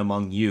happened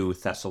among you,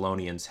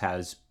 Thessalonians,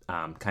 has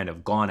kind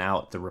of gone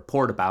out. The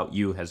report about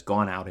you has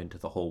gone out into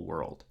the whole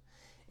world.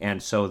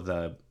 And so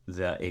the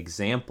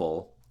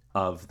example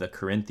of the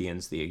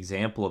Corinthians, the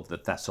example of the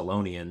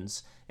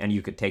Thessalonians, and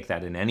you could take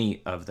that in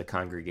any of the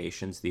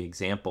congregations, the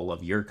example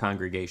of your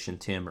congregation,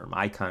 Tim, or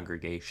my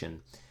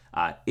congregation,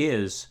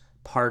 is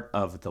part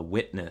of the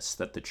witness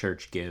that the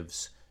church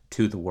gives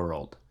to the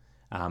world.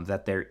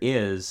 That there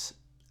is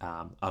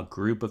a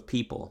group of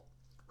people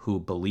who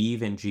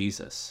believe in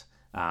Jesus,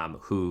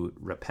 who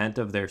repent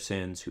of their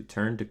sins, who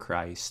turn to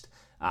Christ,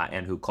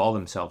 and who call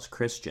themselves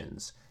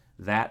Christians.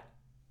 That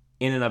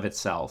in and of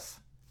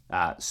itself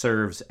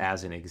serves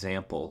as an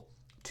example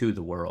to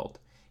the world.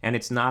 And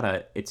it's not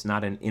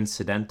an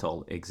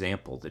incidental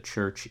example. The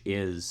church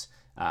is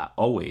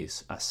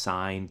always a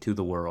sign to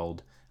the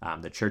world.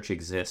 The church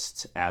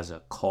exists as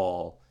a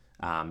call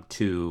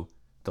to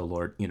the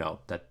Lord,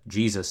 that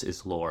Jesus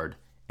is Lord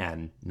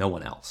and no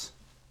one else.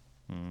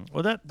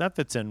 Well, that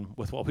fits in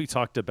with what we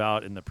talked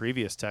about in the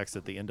previous text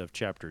at the end of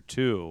chapter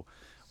 2,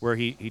 where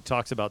he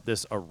talks about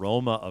this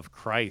aroma of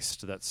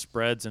Christ that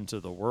spreads into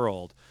the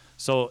world.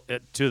 So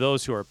to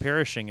those who are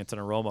perishing, it's an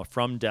aroma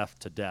from death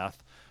to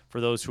death.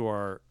 For those who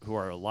are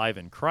alive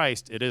in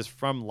Christ, it is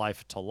from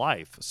life to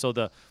life. So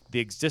the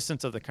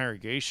existence of the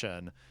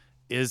congregation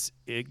is,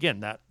 again,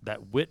 that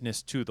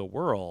witness to the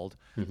world.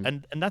 Mm-hmm.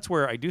 And that's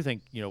where I do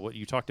think, what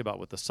you talked about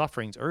with the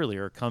sufferings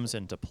earlier comes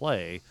into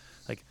play.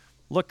 Like,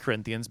 look,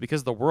 Corinthians,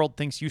 because the world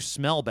thinks you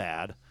smell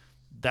bad,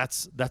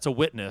 that's a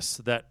witness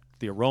that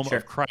the aroma Sure.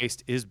 of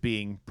Christ is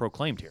being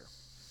proclaimed here.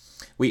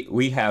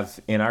 We have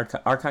in our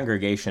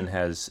congregation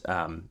has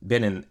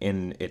been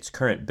in its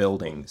current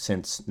building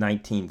since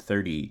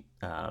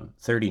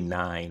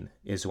 1939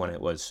 is when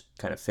it was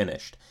kind of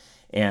finished.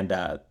 And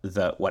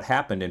what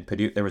happened in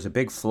Paducah, there was a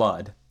big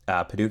flood.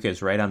 Paducah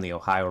is right on the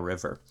Ohio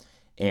River.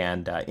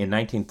 And in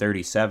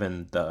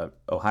 1937, the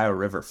Ohio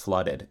River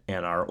flooded,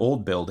 and our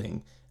old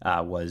building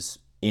was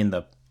in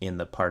the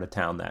part of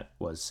town that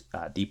was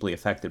deeply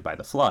affected by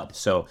the flood.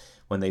 So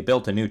when they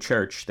built a new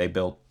church, they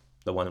built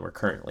the one that we're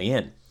currently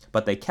in.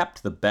 But they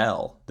kept the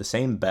bell, the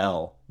same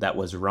bell that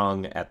was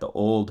rung at the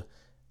old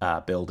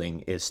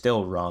building is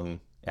still rung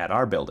at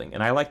our building.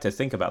 And I like to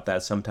think about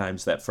that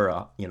sometimes, that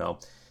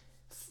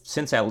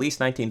since at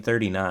least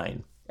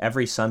 1939,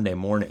 every Sunday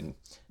morning,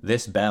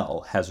 this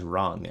bell has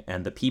rung,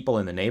 and the people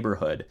in the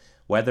neighborhood,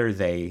 whether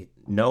they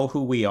know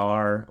who we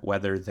are,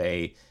 whether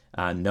they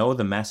know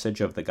the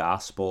message of the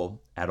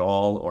gospel at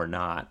all or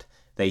not,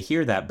 they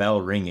hear that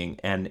bell ringing,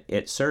 and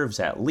it serves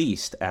at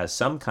least as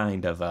some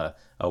kind of a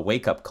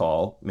wake-up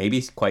call,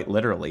 maybe quite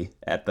literally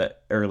at the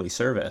early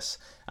service.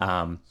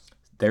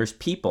 There's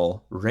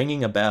people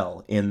ringing a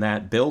bell in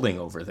that building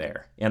over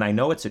there, and I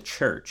know it's a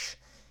church.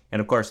 And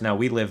of course, now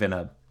we live in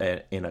a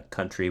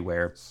country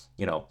where,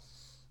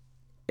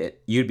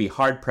 you'd be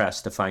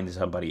hard-pressed to find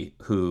somebody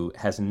who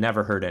has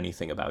never heard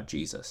anything about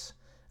Jesus.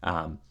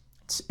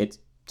 It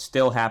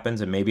still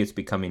happens, and maybe it's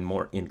becoming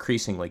more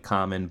increasingly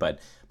common, but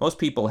most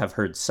people have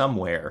heard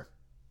somewhere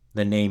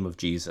the name of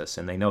Jesus,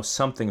 and they know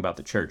something about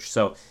the church.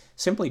 So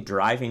simply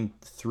driving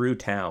through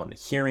town,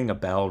 hearing a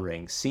bell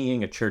ring,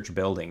 seeing a church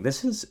building,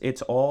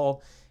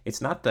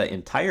 it's not the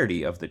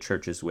entirety of the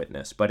church's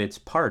witness, but it's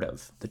part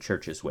of the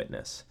church's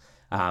witness.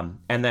 And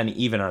then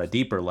even on a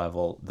deeper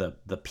level,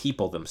 the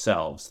people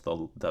themselves,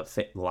 the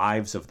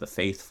lives of the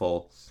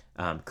faithful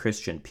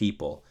Christian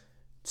people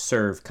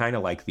serve kind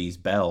of like these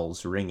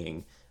bells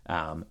ringing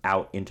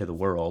out into the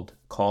world,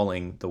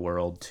 calling the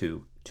world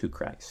to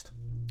Christ.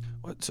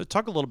 So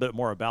talk a little bit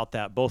more about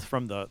that, both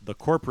from the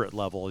corporate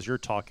level, as you're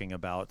talking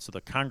about, so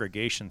the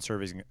congregation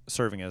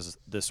serving as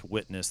this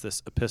witness,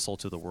 this epistle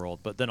to the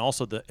world, but then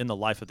also in the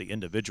life of the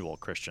individual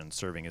Christian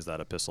serving as that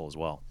epistle as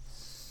well.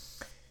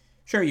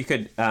 Sure, you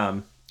could.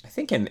 I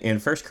think in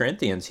 1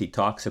 Corinthians, he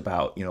talks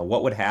about,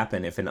 what would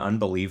happen if an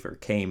unbeliever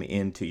came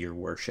into your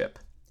worship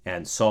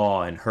and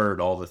saw and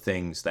heard all the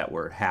things that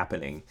were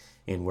happening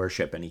in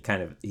worship. And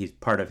he's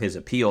part of his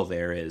appeal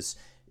there is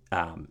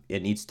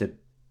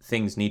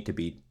things need to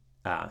be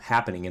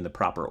happening in the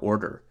proper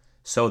order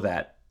so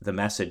that the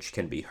message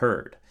can be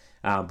heard.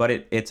 But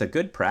it's a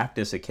good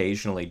practice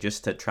occasionally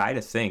just to try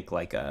to think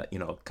like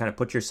kind of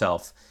put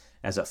yourself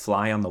as a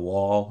fly on the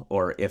wall.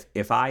 Or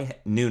if I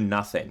knew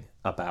nothing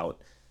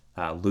about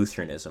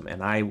Lutheranism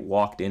and I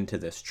walked into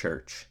this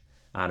church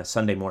on a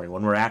Sunday morning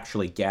when we're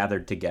actually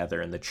gathered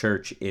together and the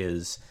church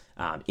is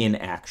in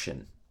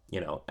action,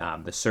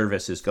 the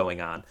service is going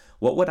on,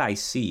 what would I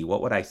see?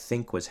 What would I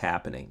think was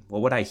happening?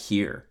 What would I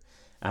hear?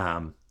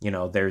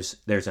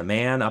 There's a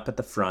man up at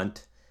the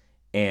front,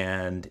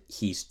 and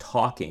he's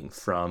talking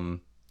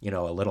from a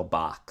little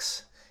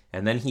box,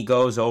 and then he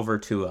goes over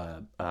to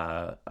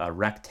a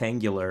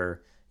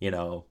rectangular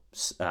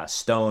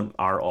stone.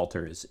 Our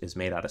altar is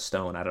made out of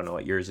stone. I don't know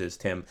what yours is,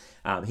 Tim.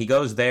 He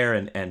goes there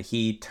and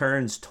he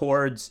turns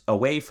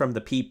away from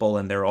the people,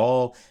 and they're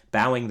all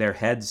bowing their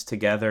heads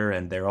together,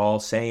 and they're all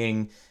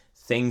saying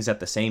things at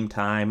the same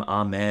time.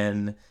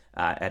 Amen.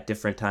 At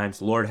different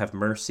times, Lord have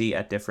mercy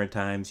at different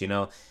times,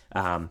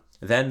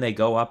 Then they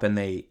go up and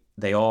they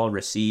they all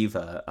receive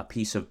a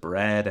piece of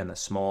bread and a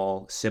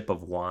small sip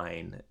of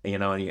wine,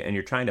 and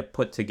you're trying to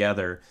put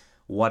together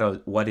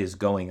what is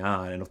going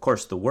on. And of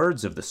course, the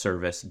words of the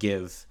service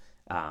give,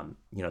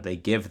 they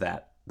give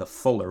that the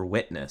fuller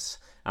witness,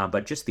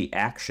 but just the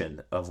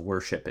action of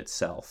worship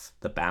itself,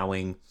 the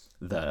bowing,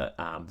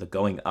 the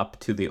going up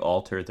to the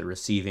altar, the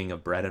receiving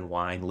of bread and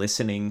wine,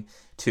 listening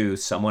to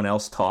someone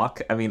else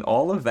talk. I mean,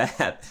 all of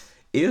that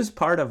is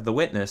part of the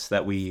witness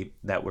that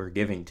we're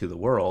giving to the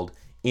world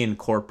in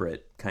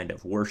corporate kind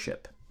of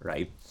worship,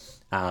 right?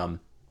 And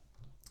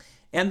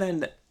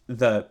then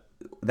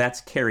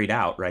that's carried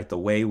out, right? The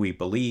way we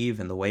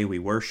believe and the way we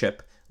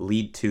worship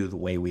lead to the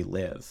way we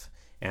live.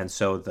 And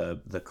so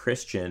the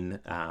Christian,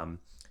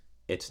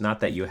 it's not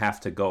that you have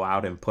to go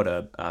out and put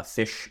a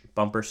fish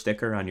bumper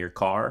sticker on your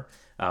car,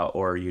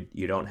 or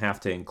you don't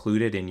have to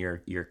include it in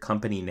your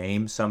company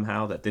name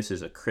somehow, that this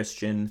is a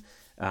Christian,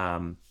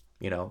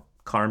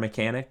 car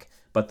mechanic.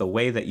 But the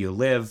way that you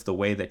live, the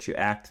way that you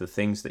act, the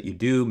things that you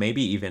do,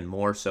 maybe even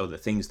more so the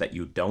things that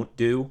you don't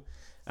do,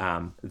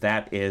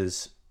 that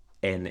is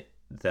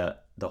the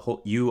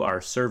whole, you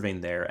are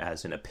serving there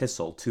as an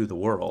epistle to the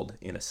world,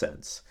 in a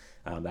sense.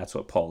 That's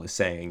what Paul is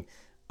saying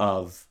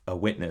of a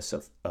witness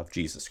of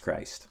Jesus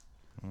Christ.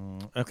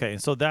 Okay,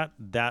 so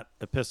that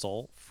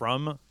epistle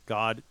from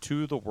God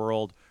to the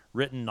world,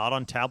 written not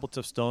on tablets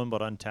of stone,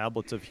 but on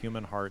tablets of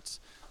human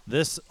hearts.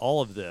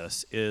 All of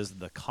this is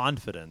the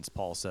confidence,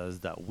 Paul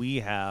says, that we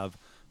have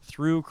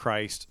through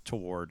Christ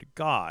toward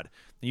God.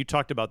 And you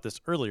talked about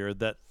this earlier,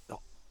 that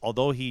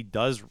although he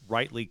does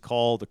rightly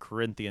call the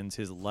Corinthians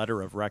his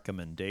letter of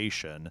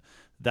recommendation,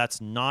 that's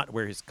not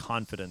where his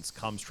confidence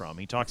comes from.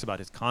 He talks about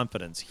his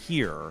confidence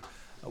here.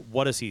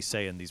 What does he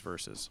say in these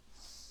verses?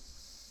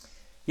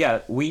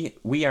 Yeah,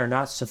 we are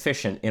not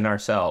sufficient in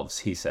ourselves,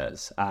 he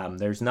says.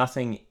 There's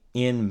nothing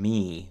in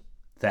me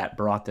that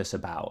brought this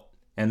about.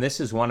 And this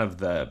is one of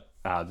the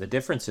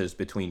differences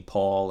between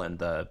Paul and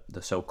the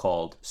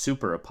so-called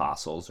super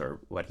apostles, or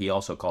what he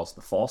also calls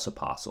the false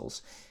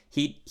apostles.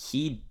 He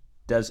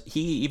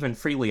even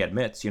freely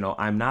admits,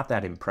 I'm not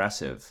that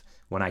impressive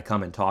when I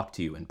come and talk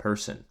to you in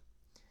person.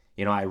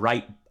 I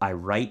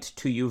write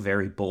to you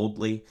very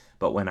boldly,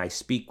 but when I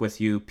speak with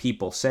you,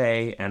 people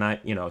say, and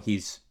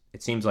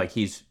it seems like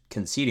he's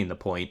conceding the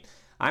point.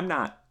 I'm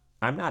not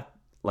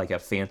like a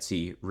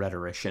fancy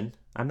rhetorician.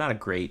 I'm not a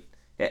great.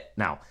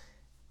 Now,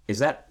 is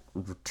that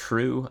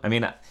true? I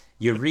mean,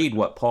 you read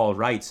what Paul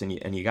writes,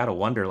 and you got to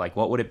wonder, like,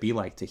 what would it be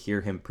like to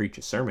hear him preach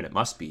a sermon? It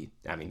must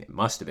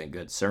have been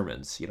good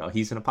sermons.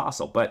 He's an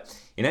apostle. But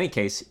in any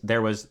case,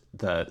 there was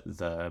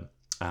the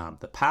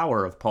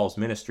power of Paul's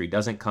ministry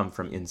doesn't come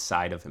from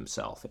inside of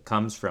himself. It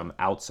comes from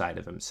outside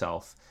of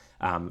himself,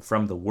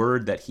 from the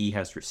word that he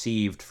has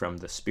received from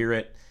the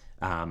Spirit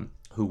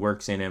who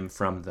works in him,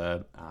 from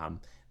the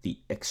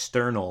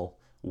external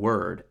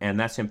word. And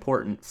that's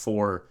important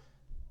for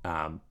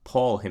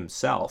Paul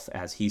himself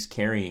as he's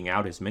carrying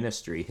out his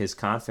ministry. His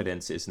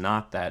confidence is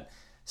not that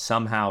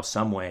somehow,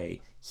 some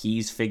way,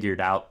 he's figured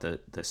out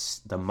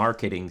the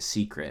marketing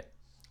secret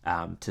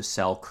to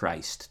sell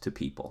Christ to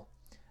people.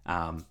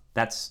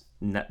 That's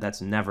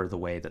never the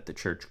way that the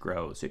church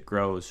grows. It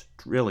grows,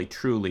 really,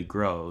 truly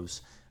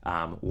grows,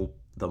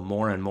 the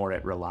more and more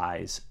it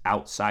relies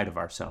outside of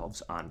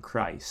ourselves on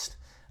Christ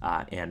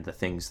and the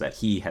things that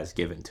he has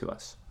given to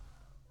us.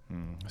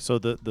 So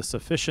the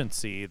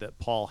sufficiency that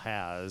Paul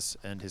has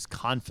and his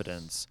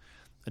confidence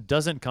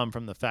doesn't come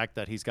from the fact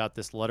that he's got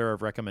this letter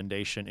of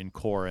recommendation in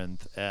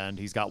Corinth, and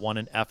he's got one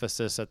in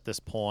Ephesus at this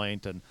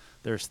point, and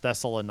there's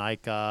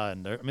Thessalonica,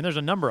 and there's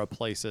a number of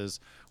places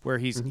where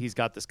he's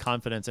got this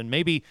confidence. And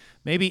maybe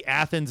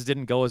Athens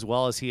didn't go as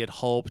well as he had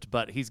hoped,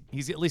 but he's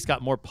at least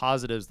got more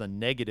positives than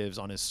negatives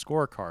on his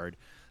scorecard.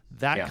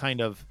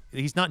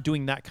 He's not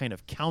doing that kind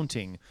of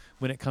counting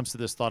when it comes to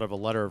this thought of a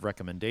letter of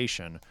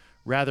recommendation.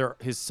 Rather,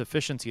 his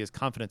sufficiency, his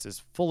confidence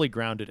is fully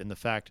grounded in the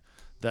fact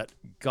that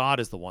God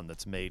is the one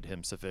that's made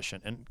him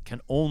sufficient and can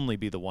only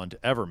be the one to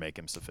ever make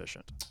him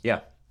sufficient.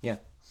 Yeah.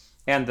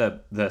 And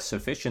the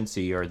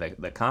sufficiency, or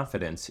the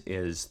confidence,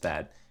 is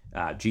that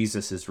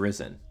Jesus is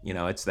risen.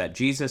 It's that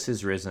Jesus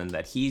is risen,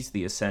 that he's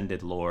the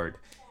ascended Lord,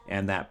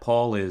 and that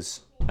Paul has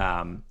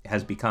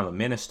become a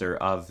minister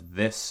of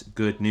this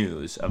good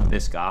news, of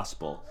this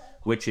gospel,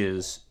 which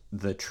is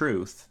the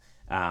truth.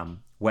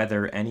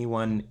 Whether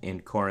anyone in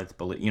Corinth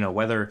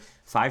whether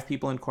 5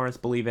 people in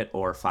Corinth believe it,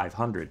 or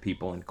 500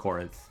 people in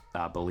Corinth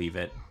believe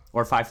it,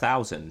 or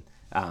 5,000,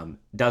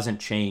 doesn't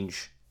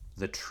change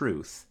the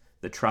truth,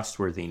 the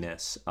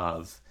trustworthiness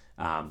of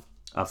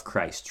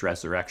Christ's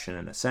resurrection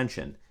and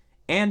ascension,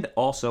 and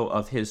also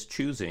of his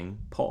choosing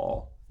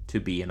Paul to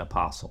be an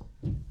apostle.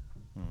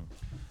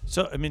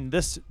 So,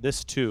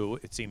 this too,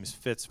 it seems,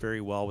 fits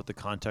very well with the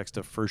context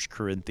of 1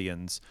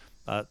 Corinthians.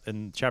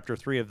 In chapter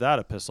 3 of that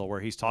epistle,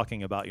 where he's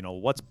talking about,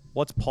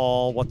 what's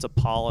Paul, what's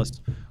Apollos?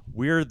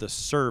 We're the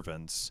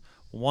servants.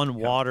 One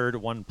watered,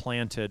 one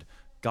planted.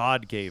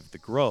 God gave the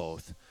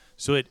growth.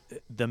 So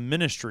the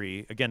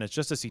ministry, again, it's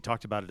just as he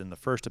talked about it in the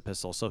first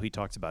epistle, so he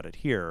talks about it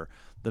here.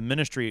 The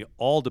ministry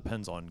all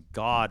depends on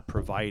God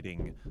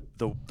providing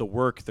the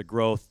work, the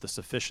growth, the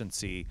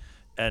sufficiency,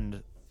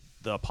 and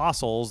the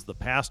apostles, the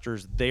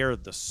pastors, they're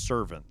the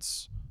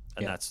servants,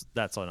 and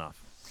that's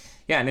enough.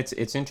 Yeah, and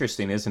it's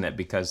interesting, isn't it?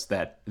 Because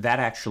that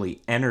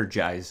actually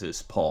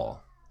energizes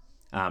Paul,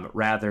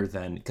 rather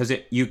than, because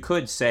you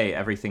could say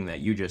everything that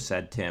you just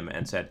said, Tim,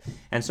 and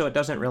so it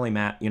doesn't really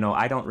matter.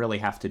 I don't really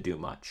have to do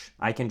much.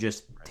 I can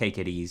just take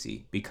it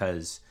easy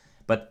because,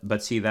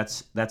 but see,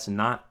 that's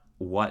not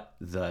what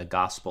the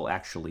gospel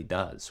actually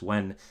does.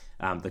 When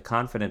the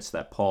confidence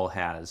that Paul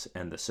has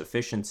and the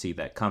sufficiency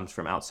that comes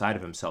from outside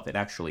of himself, it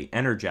actually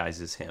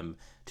energizes him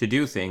to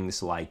do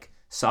things like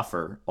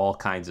suffer all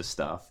kinds of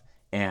stuff.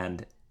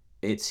 And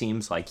it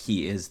seems like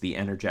he is the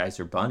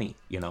Energizer Bunny.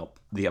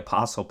 The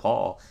Apostle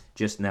Paul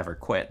just never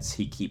quits.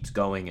 He keeps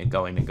going and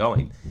going and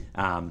going.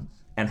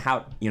 And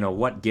how,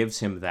 what gives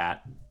him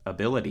that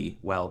ability?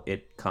 Well,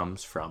 it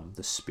comes from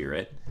the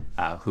Spirit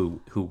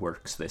who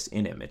works this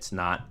in him. It's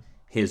not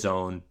his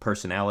own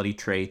personality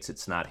traits.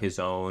 It's not his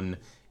own,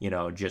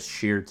 just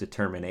sheer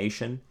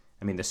determination.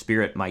 I mean, the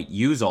Spirit might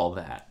use all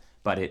that,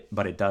 but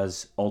it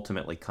does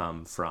ultimately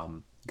come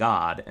from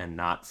God and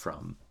not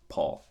from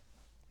Paul.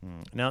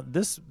 Now,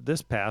 this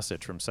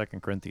passage from 2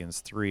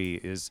 Corinthians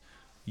 3 is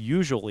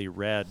usually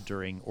read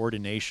during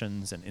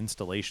ordinations and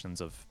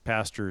installations of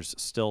pastors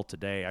still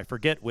today. I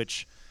forget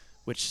which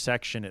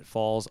section it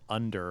falls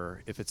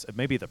under, if it's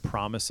maybe the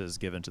promises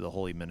given to the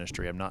holy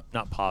ministry. I'm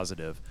not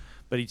positive,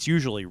 but it's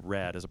usually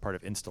read as a part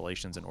of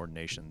installations and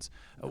ordinations.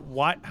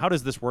 How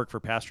does this work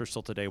for pastors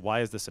still today? Why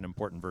is this an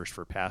important verse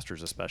for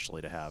pastors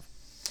especially to have?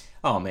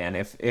 Oh man,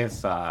 if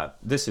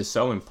this is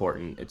so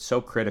important, it's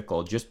so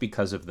critical just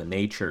because of the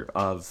nature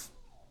of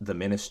the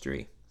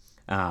ministry.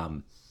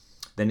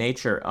 The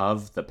nature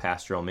of the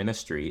pastoral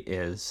ministry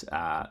is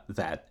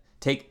that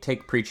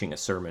take preaching a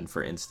sermon,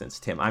 for instance,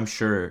 Tim. I'm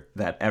sure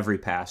that every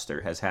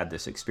pastor has had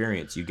this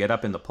experience. You get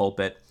up in the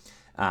pulpit,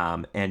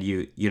 and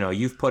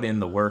you've put in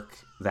the work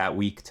that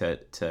week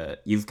to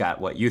you've got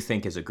what you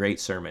think is a great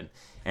sermon,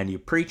 and you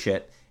preach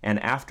it, and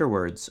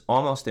afterwards,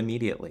 almost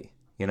immediately,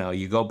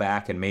 you go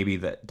back and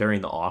maybe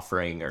during the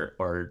offering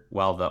or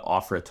while the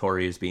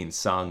offertory is being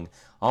sung,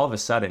 all of a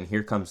sudden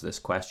here comes this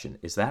question: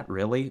 is that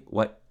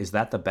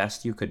the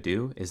best you could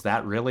do? Is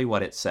that really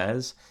what it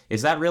says?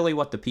 Is that really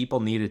what the people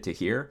needed to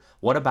hear?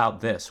 What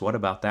about this? What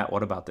about that?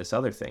 What about this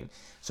other thing?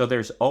 So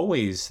there's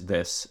always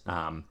this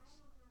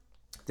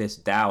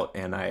doubt,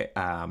 and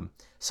I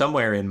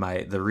somewhere in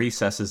the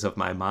recesses of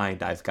my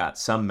mind, I've got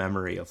some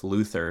memory of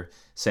Luther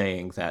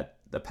saying that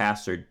the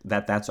pastor,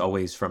 that's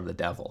always from the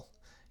devil.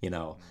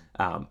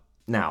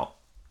 Now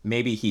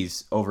maybe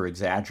he's over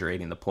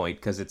exaggerating the point,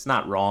 because it's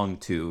not wrong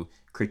to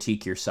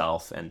critique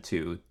yourself and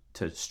to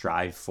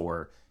strive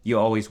for, you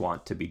always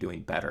want to be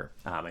doing better.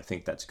 I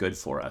think that's good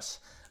for us,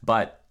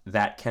 but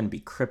that can be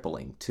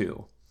crippling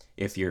too.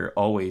 If you're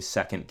always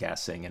second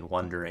guessing and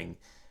wondering,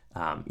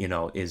 am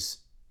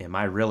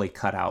I really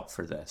cut out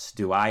for this?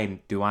 Do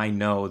I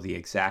know the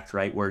exact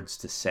right words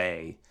to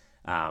say,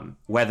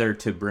 whether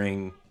to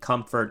bring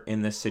comfort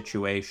in this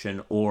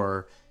situation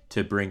or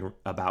to bring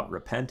about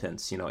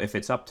repentance? If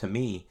it's up to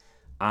me,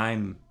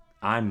 I'm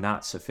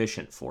not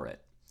sufficient for it.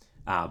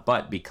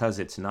 But because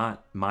it's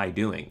not my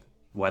doing,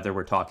 whether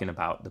we're talking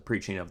about the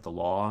preaching of the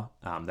law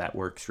that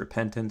works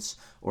repentance,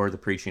 or the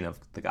preaching of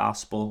the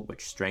gospel,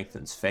 which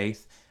strengthens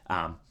faith,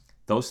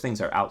 those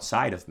things are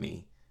outside of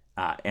me.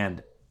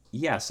 And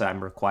yes,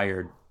 I'm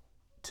required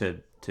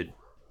to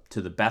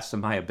the best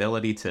of my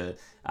ability to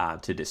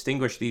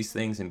distinguish these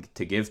things and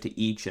to give to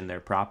each in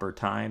their proper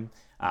time.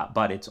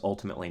 But it's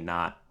ultimately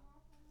not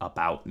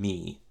about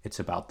me. It's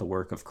about the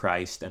work of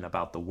Christ and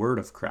about the word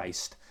of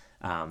Christ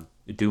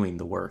doing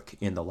the work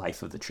in the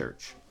life of the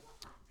church.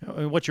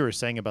 What you were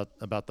saying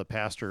about the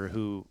pastor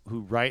who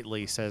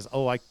rightly says,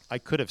 oh, I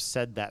could have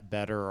said that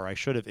better, or I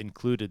should have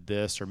included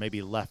this, or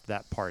maybe left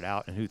that part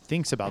out, and who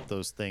thinks about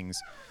those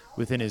things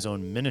within his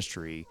own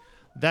ministry,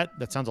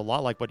 that sounds a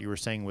lot like what you were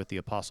saying with the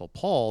Apostle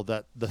Paul,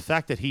 that the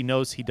fact that he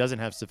knows he doesn't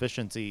have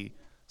sufficiency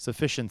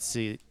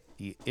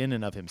in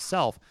and of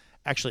himself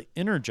actually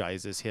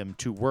energizes him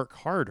to work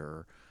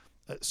harder.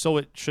 So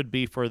it should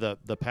be for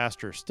the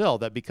pastor still,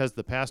 that because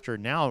the pastor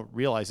now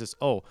realizes,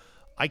 oh,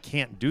 I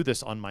can't do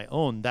this on my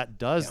own, that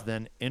does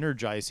then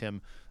energize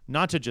him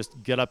not to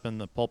just get up in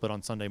the pulpit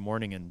on Sunday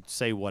morning and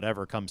say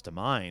whatever comes to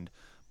mind,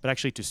 but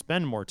actually to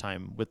spend more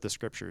time with the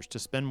scriptures, to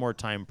spend more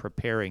time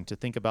preparing, to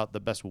think about the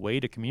best way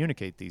to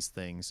communicate these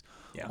things,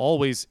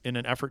 always in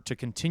an effort to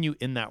continue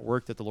in that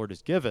work that the Lord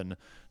has given,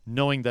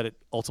 knowing that it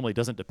ultimately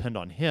doesn't depend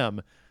on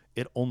him,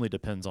 it only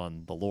depends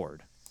on the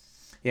Lord.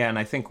 Yeah, and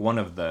I think one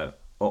of the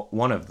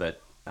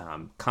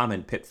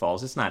common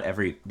pitfalls, it's not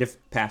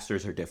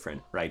pastors are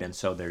different, right? And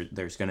so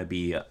there's going to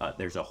be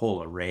there's a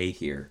whole array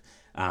here,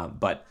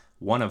 but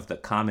one of the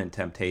common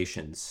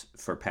temptations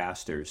for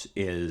pastors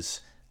is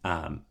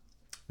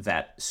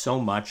that so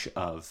much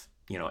of,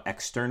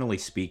 externally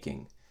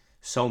speaking,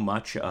 so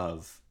much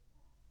of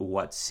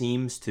what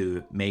seems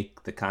to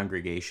make the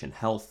congregation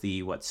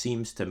healthy, what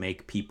seems to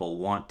make people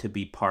want to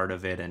be part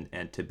of it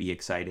and to be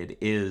excited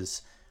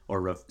is,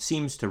 or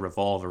seems to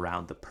revolve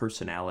around the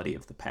personality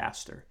of the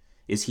pastor.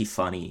 Is he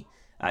funny?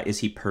 Is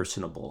he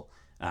personable?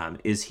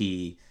 Is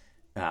he,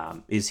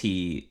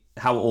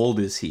 how old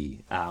is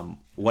he?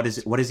 What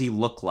does he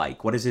look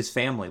like? What does his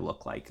family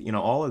look like?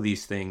 All of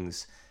these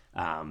things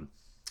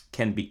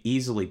can be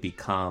easily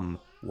become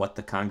what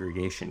the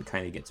congregation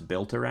kind of gets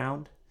built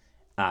around.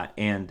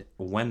 And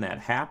when that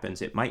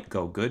happens, it might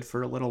go good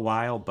for a little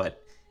while,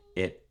 but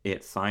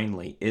it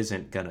finally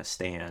isn't going to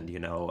stand.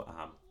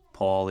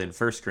 Paul in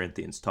 1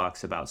 Corinthians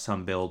talks about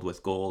some build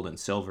with gold and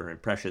silver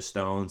and precious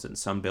stones, and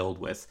some build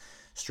with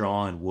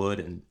straw and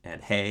wood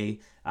and hay,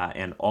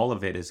 and all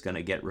of it is going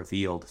to get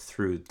revealed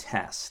through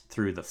tests,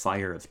 through the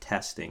fire of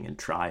testing and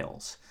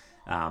trials.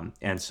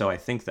 And so I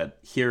think that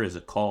here is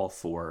a call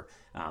for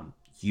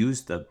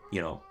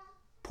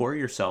pour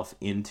yourself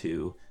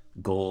into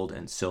gold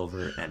and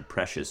silver and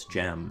precious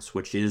gems,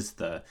 which is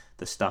the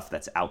stuff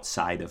that's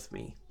outside of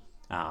me.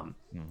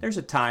 There's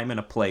a time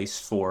and a place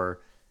for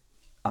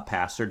a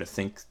pastor to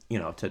think,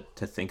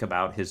 to think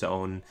about his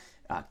own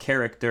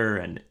character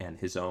and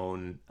his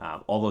own,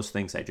 all those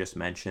things I just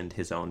mentioned,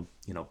 his own,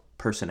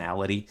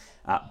 personality.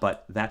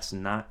 But that's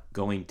not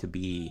going to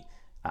be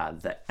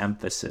the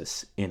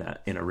emphasis in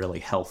a really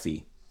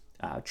healthy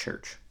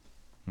church.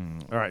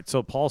 All right.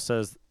 So Paul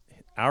says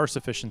our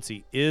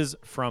sufficiency is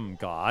from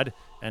God,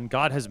 and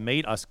God has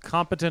made us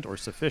competent or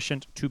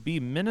sufficient to be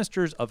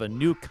ministers of a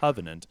new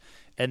covenant.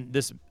 And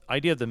this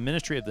idea of the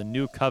ministry of the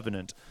new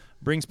covenant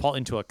brings Paul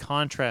into a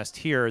contrast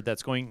here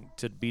that's going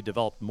to be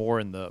developed more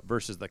in the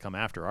verses that come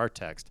after our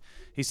text.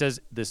 He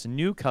says, this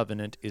new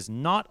covenant is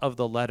not of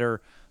the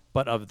letter,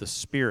 but of the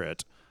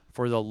Spirit.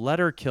 For the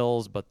letter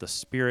kills, but the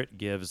Spirit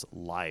gives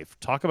life.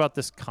 Talk about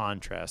this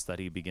contrast that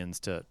he begins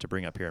to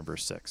bring up here in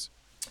verse 6.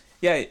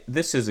 Yeah,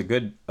 this is a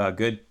good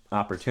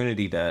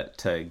opportunity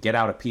to get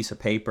out a piece of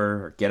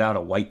paper or get out a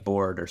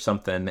whiteboard or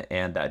something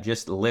and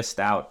just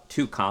list out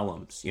two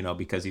columns,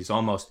 because he's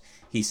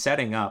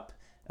setting up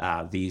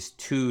these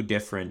two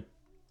different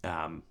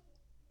columns.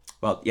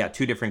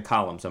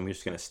 I'm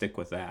just going to stick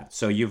with that.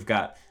 So you've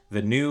got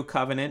the new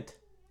covenant,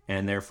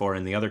 and therefore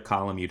in the other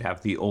column you'd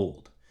have the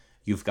old.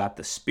 You've got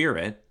the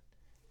Spirit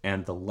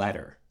and the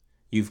letter.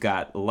 You've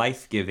got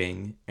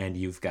life-giving and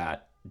you've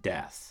got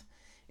death.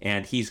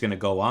 And he's going to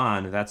go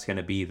on, that's going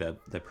to be the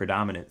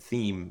predominant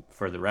theme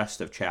for the rest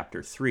of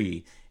chapter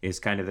 3, is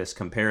kind of this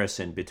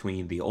comparison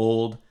between the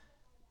old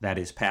that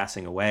is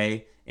passing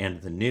away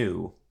and the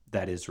new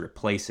that is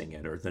replacing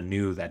it, or the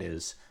new that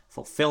is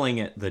fulfilling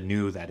it, the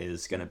new that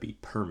is going to be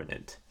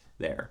permanent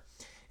there.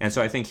 And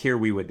so I think here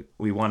we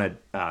want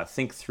to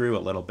think through a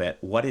little bit,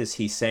 what is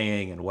he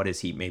saying and what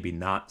is he maybe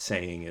not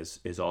saying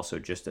is also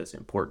just as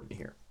important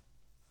here.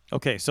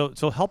 Okay, so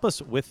help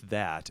us with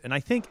that. And I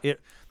think if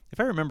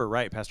I remember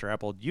right, Pastor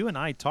Appold, you and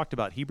I talked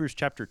about Hebrews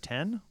chapter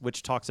 10,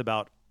 which talks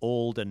about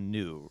old and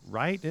new,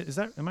 right?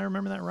 Am I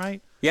remembering that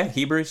right? Yeah,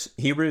 Hebrews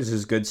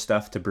is good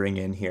stuff to bring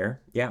in here.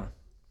 Yeah.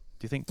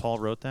 Do you think Paul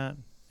wrote that?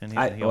 And he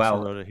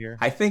also wrote it here?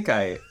 I think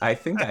I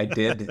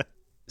did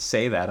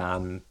say that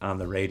on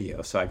the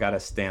radio, so I got to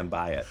stand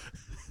by it.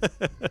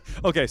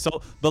 Okay,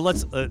 but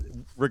let's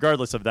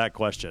regardless of that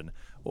question,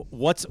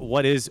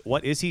 what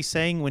is he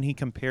saying when he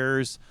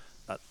compares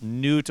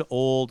new to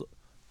old,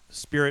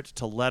 Spirit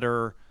to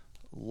letter,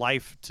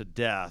 life to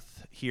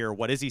death here?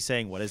 What is he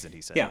saying? What isn't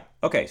he saying? Yeah.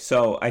 Okay.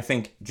 So I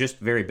think just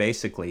very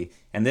basically,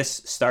 and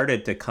this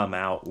started to come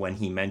out when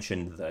he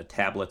mentioned the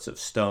tablets of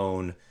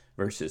stone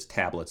versus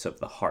tablets of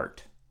the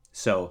heart.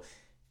 So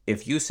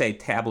if you say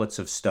tablets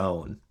of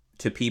stone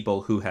to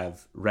people who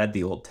have read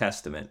the Old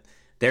Testament,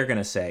 they're going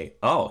to say,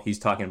 oh, he's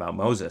talking about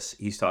Moses.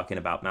 He's talking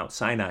about Mount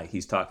Sinai.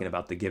 He's talking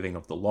about the giving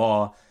of the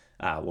law,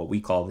 what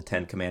we call the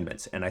 10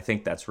 Commandments. And I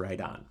think that's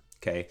right on.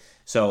 Okay.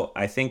 So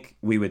I think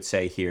we would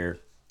say here,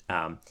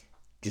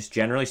 just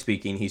generally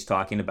speaking, he's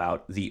talking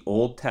about the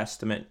Old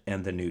Testament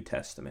and the New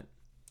Testament.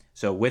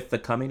 So with the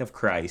coming of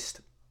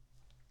Christ,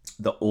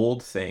 the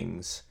old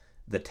things,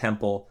 the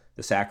temple,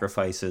 the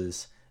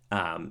sacrifices,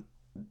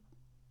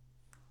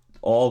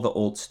 all the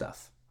old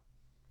stuff,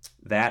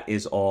 that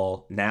is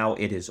all, now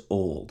it is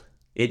old.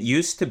 It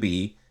used to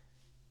be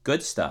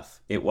good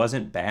stuff. It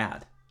wasn't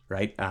bad,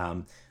 right?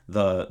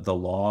 The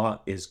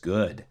law is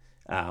good.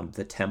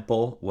 The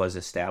temple was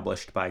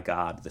established by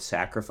God. The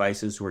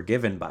sacrifices were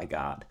given by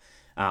God.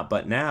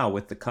 But now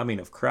with the coming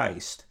of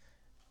Christ,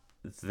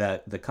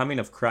 the coming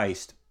of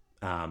Christ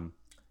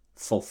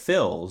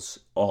fulfills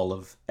all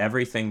of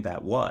everything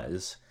that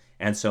was.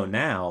 And so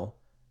now,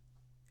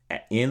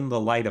 in the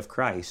light of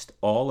Christ,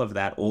 all of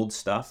that old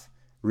stuff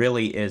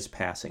really is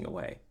passing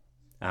away.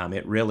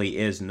 It really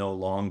is no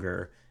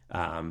longer,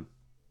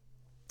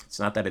 it's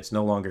not that it's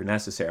no longer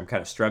necessary. I'm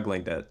kind of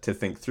struggling to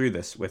think through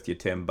this with you,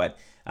 Tim, but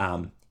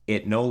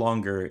it no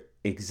longer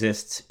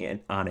exists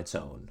on its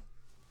own.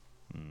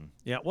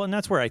 Yeah, well, and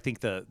that's where I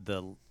think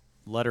the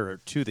letter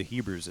to the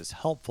Hebrews is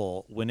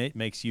helpful when it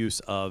makes use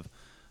of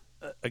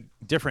a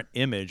different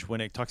image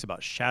when it talks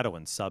about shadow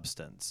and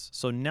substance.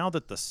 So now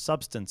that the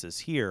substance is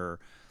here,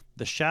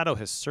 the shadow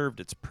has served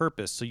its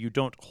purpose, so you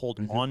don't hold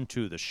on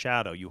to the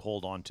shadow, you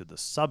hold on to the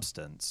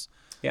substance.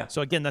 Yeah.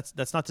 So again,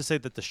 that's not to say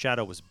that the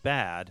shadow was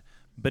bad,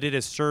 but it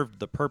has served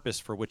the purpose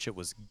for which it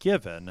was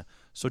given.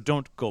 So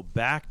don't go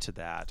back to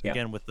that. Yeah.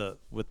 Again, with the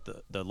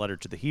letter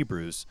to the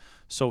Hebrews.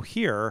 So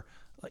here,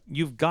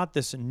 you've got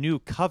this new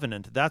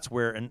covenant. That's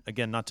where, and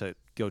again, not to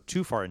go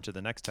too far into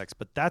the next text,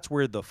 but that's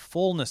where the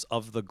fullness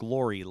of the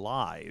glory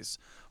lies.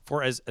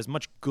 For as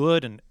much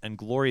good and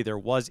glory there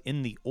was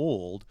in the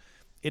old,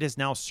 it has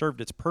now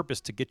served its purpose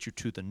to get you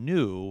to the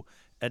new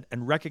and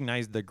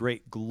recognize the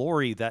great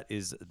glory that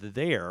is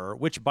there,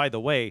 which, by the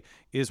way,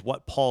 is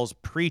what Paul's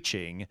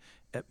preaching,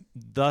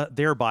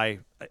 thereby,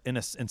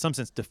 in some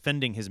sense,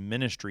 defending his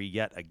ministry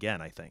yet again,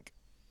 I think.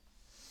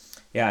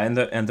 Yeah,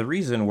 and the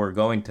reason we're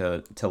going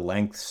to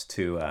lengths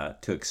to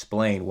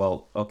explain,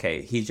 well,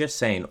 okay, he's just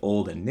saying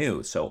old and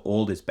new, so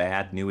old is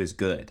bad, new is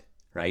good,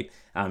 right?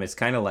 It's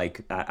kind of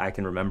like I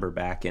can remember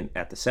back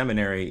at the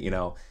seminary,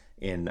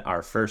 in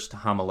our first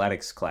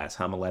homiletics class.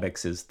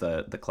 Homiletics is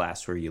the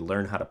class where you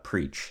learn how to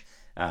preach,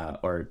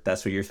 or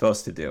that's what you're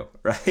supposed to do,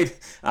 right?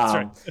 That's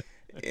right.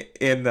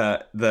 In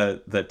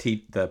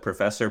the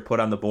professor put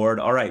on the board,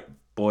 all right,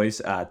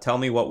 boys, tell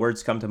me what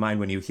words come to mind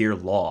when you hear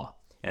law.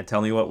 And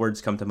tell me what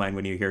words come to mind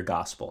when you hear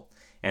gospel.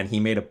 And he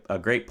made a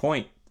great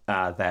point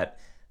that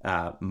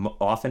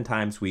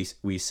oftentimes we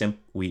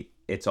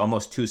it's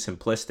almost too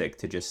simplistic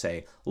to just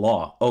say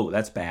law. Oh,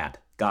 that's bad.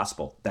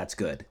 Gospel, that's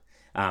good.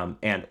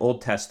 And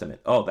Old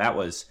Testament. Oh, that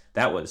was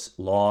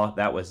law.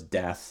 That was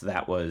death.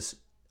 That was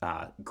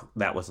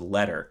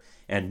letter.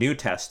 And New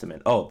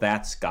Testament. Oh,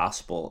 that's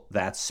gospel.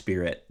 That's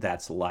spirit.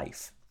 That's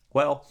life.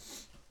 Well,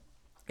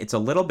 it's a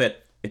little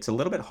bit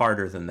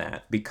harder than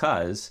that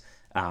because.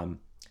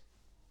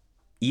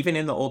 Even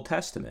in the Old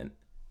Testament,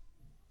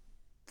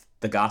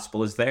 the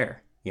gospel is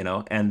there,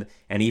 and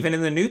even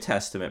in the New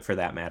Testament, for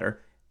that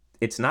matter,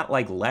 it's not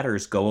like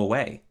letters go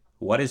away.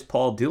 What is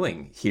Paul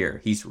doing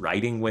here? He's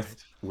writing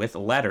with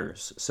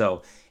letters.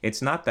 So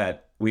it's not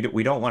that we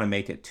don't want to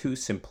make it too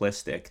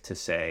simplistic to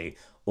say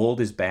old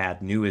is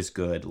bad, new is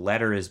good,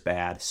 letter is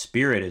bad,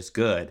 spirit is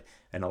good.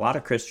 And a lot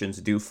of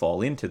Christians do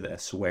fall into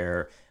this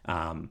where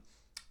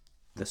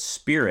the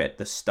spirit,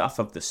 the stuff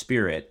of the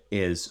spirit,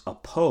 is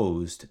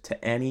opposed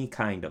to any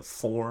kind of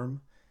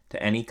form,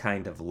 to any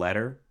kind of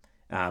letter.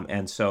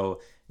 And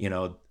so,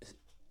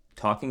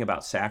 talking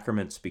about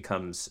sacraments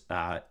becomes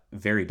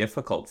very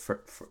difficult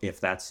for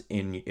if that's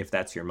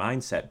your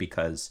mindset,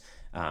 because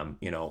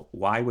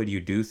why would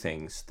you do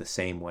things the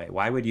same way?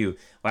 Why would you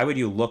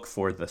look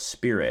for the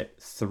Spirit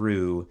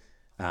through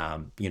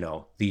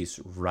these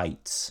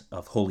rites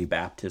of holy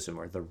baptism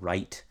or the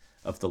rite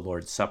of the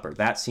Lord's Supper?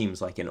 That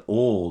seems like an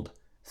old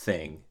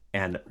thing,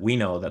 and we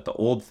know that the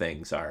old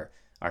things are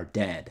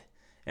dead,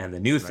 and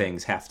the new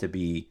things have to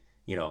be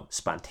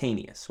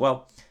spontaneous.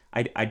 Well,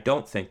 I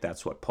don't think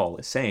that's what Paul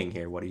is saying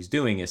here. What he's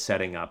doing is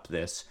setting up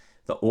this: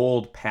 the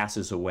old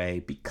passes away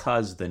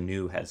because the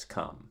new has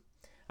come,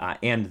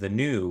 and the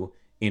new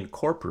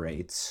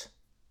incorporates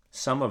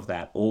some of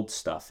that old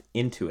stuff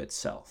into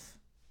itself,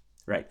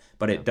 right?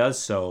 But it does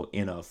so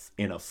in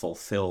a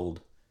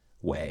fulfilled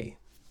way.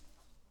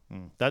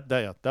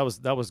 That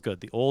was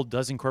good. The old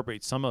does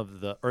incorporate some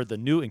of the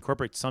new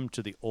incorporates some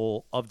to the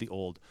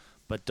old,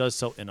 but does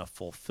so in a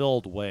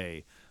fulfilled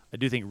way. I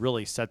do think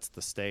really sets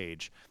the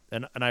stage.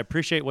 And I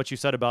appreciate what you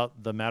said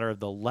about the matter of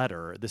the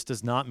letter. This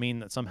does not mean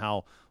that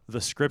somehow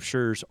the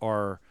scriptures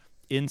are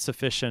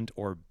insufficient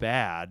or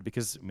bad,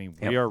 because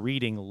we are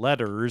reading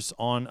letters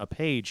on a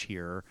page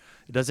here.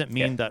 It doesn't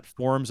mean that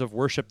forms of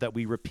worship that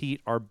we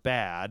repeat are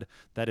bad.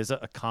 That is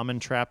a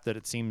common trap that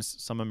it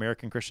seems some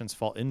American Christians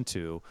fall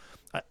into.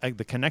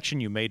 The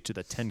connection you made to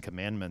the Ten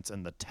Commandments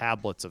and the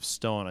tablets of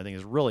stone, I think,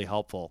 is really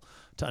helpful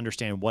to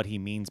understand what he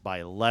means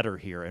by letter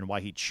here and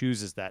why he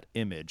chooses that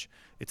image.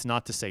 It's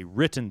not to say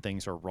written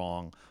things are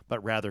wrong,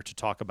 but rather to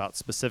talk about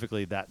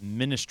specifically that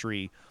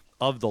ministry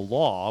of the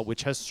law,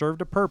 which has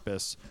served a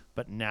purpose,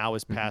 but now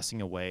is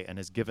passing away and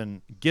is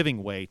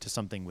giving way to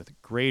something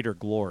with greater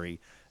glory.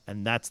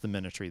 And that's the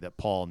ministry that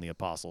Paul and the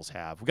apostles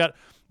have. We got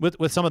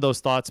with some of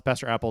those thoughts,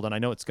 Pastor Appold, and I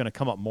know it's going to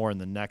come up more in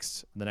the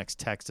next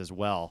text as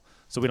well.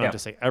 So we don't have to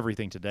say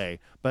everything today,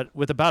 but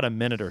with about a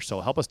minute or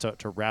so, help us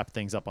to wrap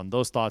things up on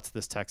those thoughts,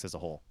 this text as a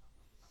whole.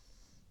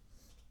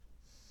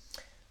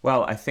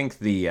 Well, I think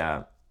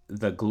the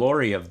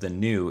glory of the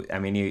new,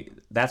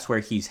 that's where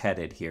he's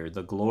headed here.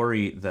 The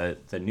glory,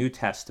 the New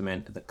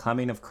Testament, the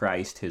coming of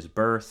Christ, his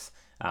birth.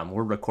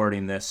 We're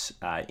recording this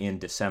in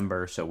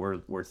December, so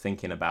we're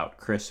thinking about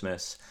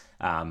Christmas.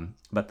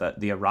 But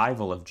the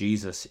arrival of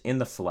Jesus in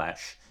the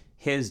flesh,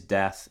 his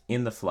death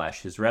in the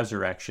flesh, his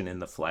resurrection in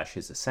the flesh,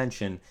 his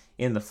ascension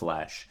in the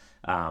flesh,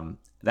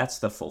 that's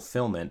the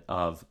fulfillment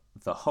of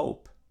the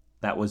hope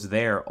that was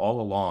there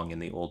all along in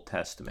the Old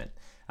Testament.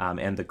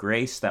 And the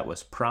grace that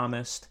was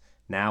promised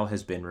now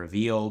has been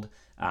revealed.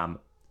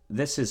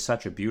 this is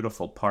such a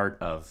beautiful part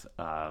of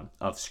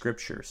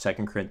Scripture. 2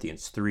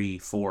 Corinthians 3,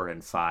 4,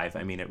 and 5.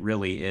 I mean, it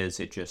really is.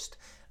 It just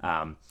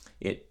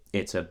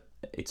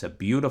it's a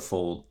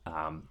beautiful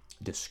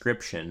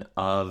description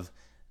of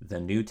the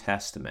New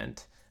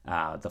Testament,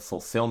 the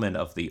fulfillment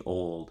of the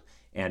Old,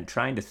 and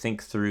trying to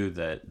think through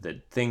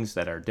the things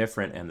that are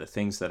different and the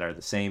things that are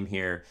the same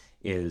here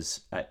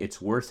is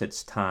it's worth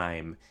its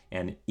time.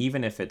 And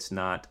even if it's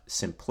not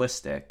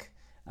simplistic,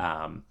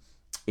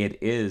 it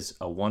is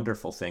a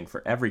wonderful thing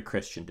for every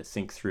Christian to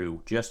think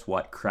through just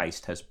what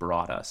Christ has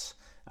brought us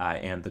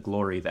and the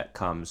glory that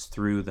comes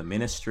through the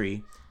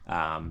ministry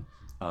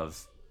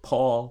of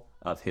Paul,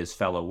 of his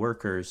fellow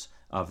workers,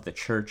 of the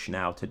church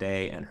now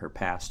today and her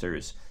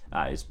pastors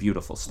is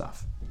beautiful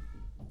stuff.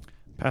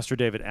 Pastor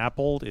David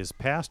Appold is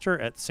pastor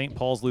at St.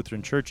 Paul's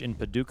Lutheran Church in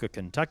Paducah,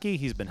 Kentucky.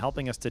 He's been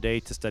helping us today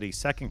to study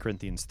 2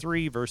 Corinthians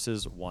 3,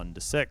 verses 1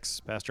 to 6.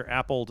 Pastor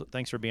Appold,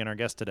 thanks for being our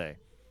guest today.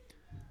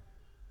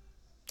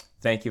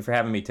 Thank you for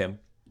having me, Tim.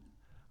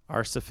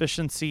 Our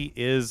sufficiency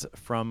is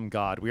from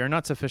God. We are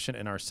not sufficient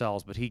in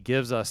ourselves, but he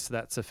gives us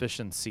that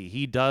sufficiency.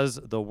 He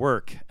does the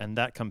work, and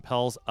that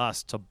compels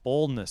us to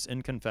boldness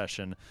in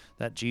confession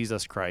that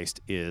Jesus Christ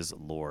is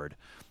Lord.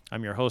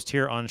 I'm your host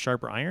here on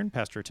Sharper Iron,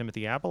 Pastor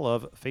Timothy Appel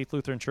of Faith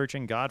Lutheran Church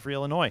in Godfrey,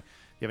 Illinois. If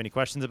you have any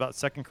questions about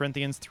 2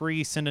 Corinthians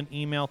 3, send an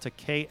email to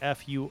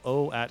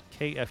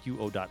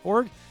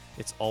kfuo@kfuo.org.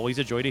 It's always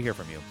a joy to hear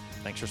from you.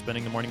 Thanks for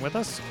spending the morning with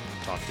us.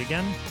 Talk to you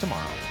again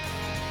tomorrow.